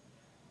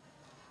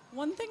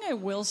 One thing I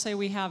will say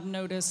we have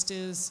noticed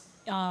is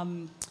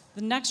the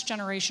next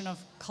generation of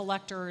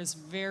collectors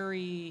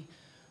they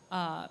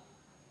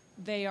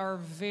are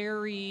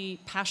very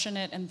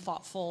passionate and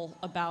thoughtful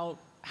about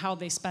how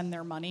they spend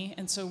their money.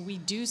 And so we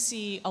do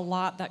see a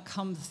lot that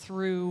come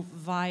through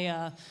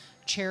via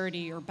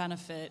charity or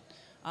benefit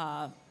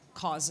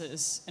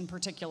causes in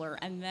particular,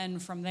 and then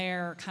from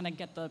there kind of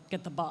get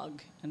the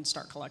bug and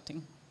start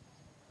collecting.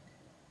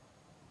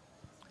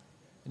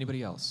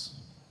 Anybody else?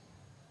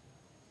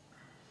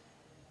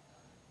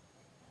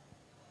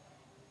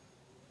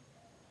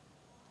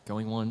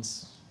 Going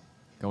once,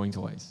 going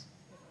twice.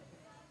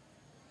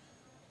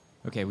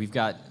 Okay, we've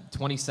got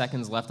 20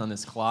 seconds left on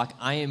this clock.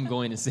 I am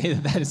going to say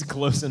that is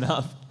close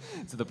enough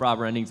to the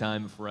proper ending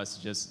time for us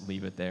to just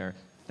leave it there.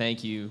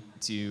 Thank you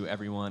to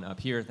everyone up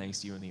here.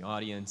 Thanks to you in the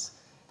audience.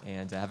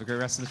 And have a great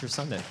rest of your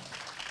Sunday.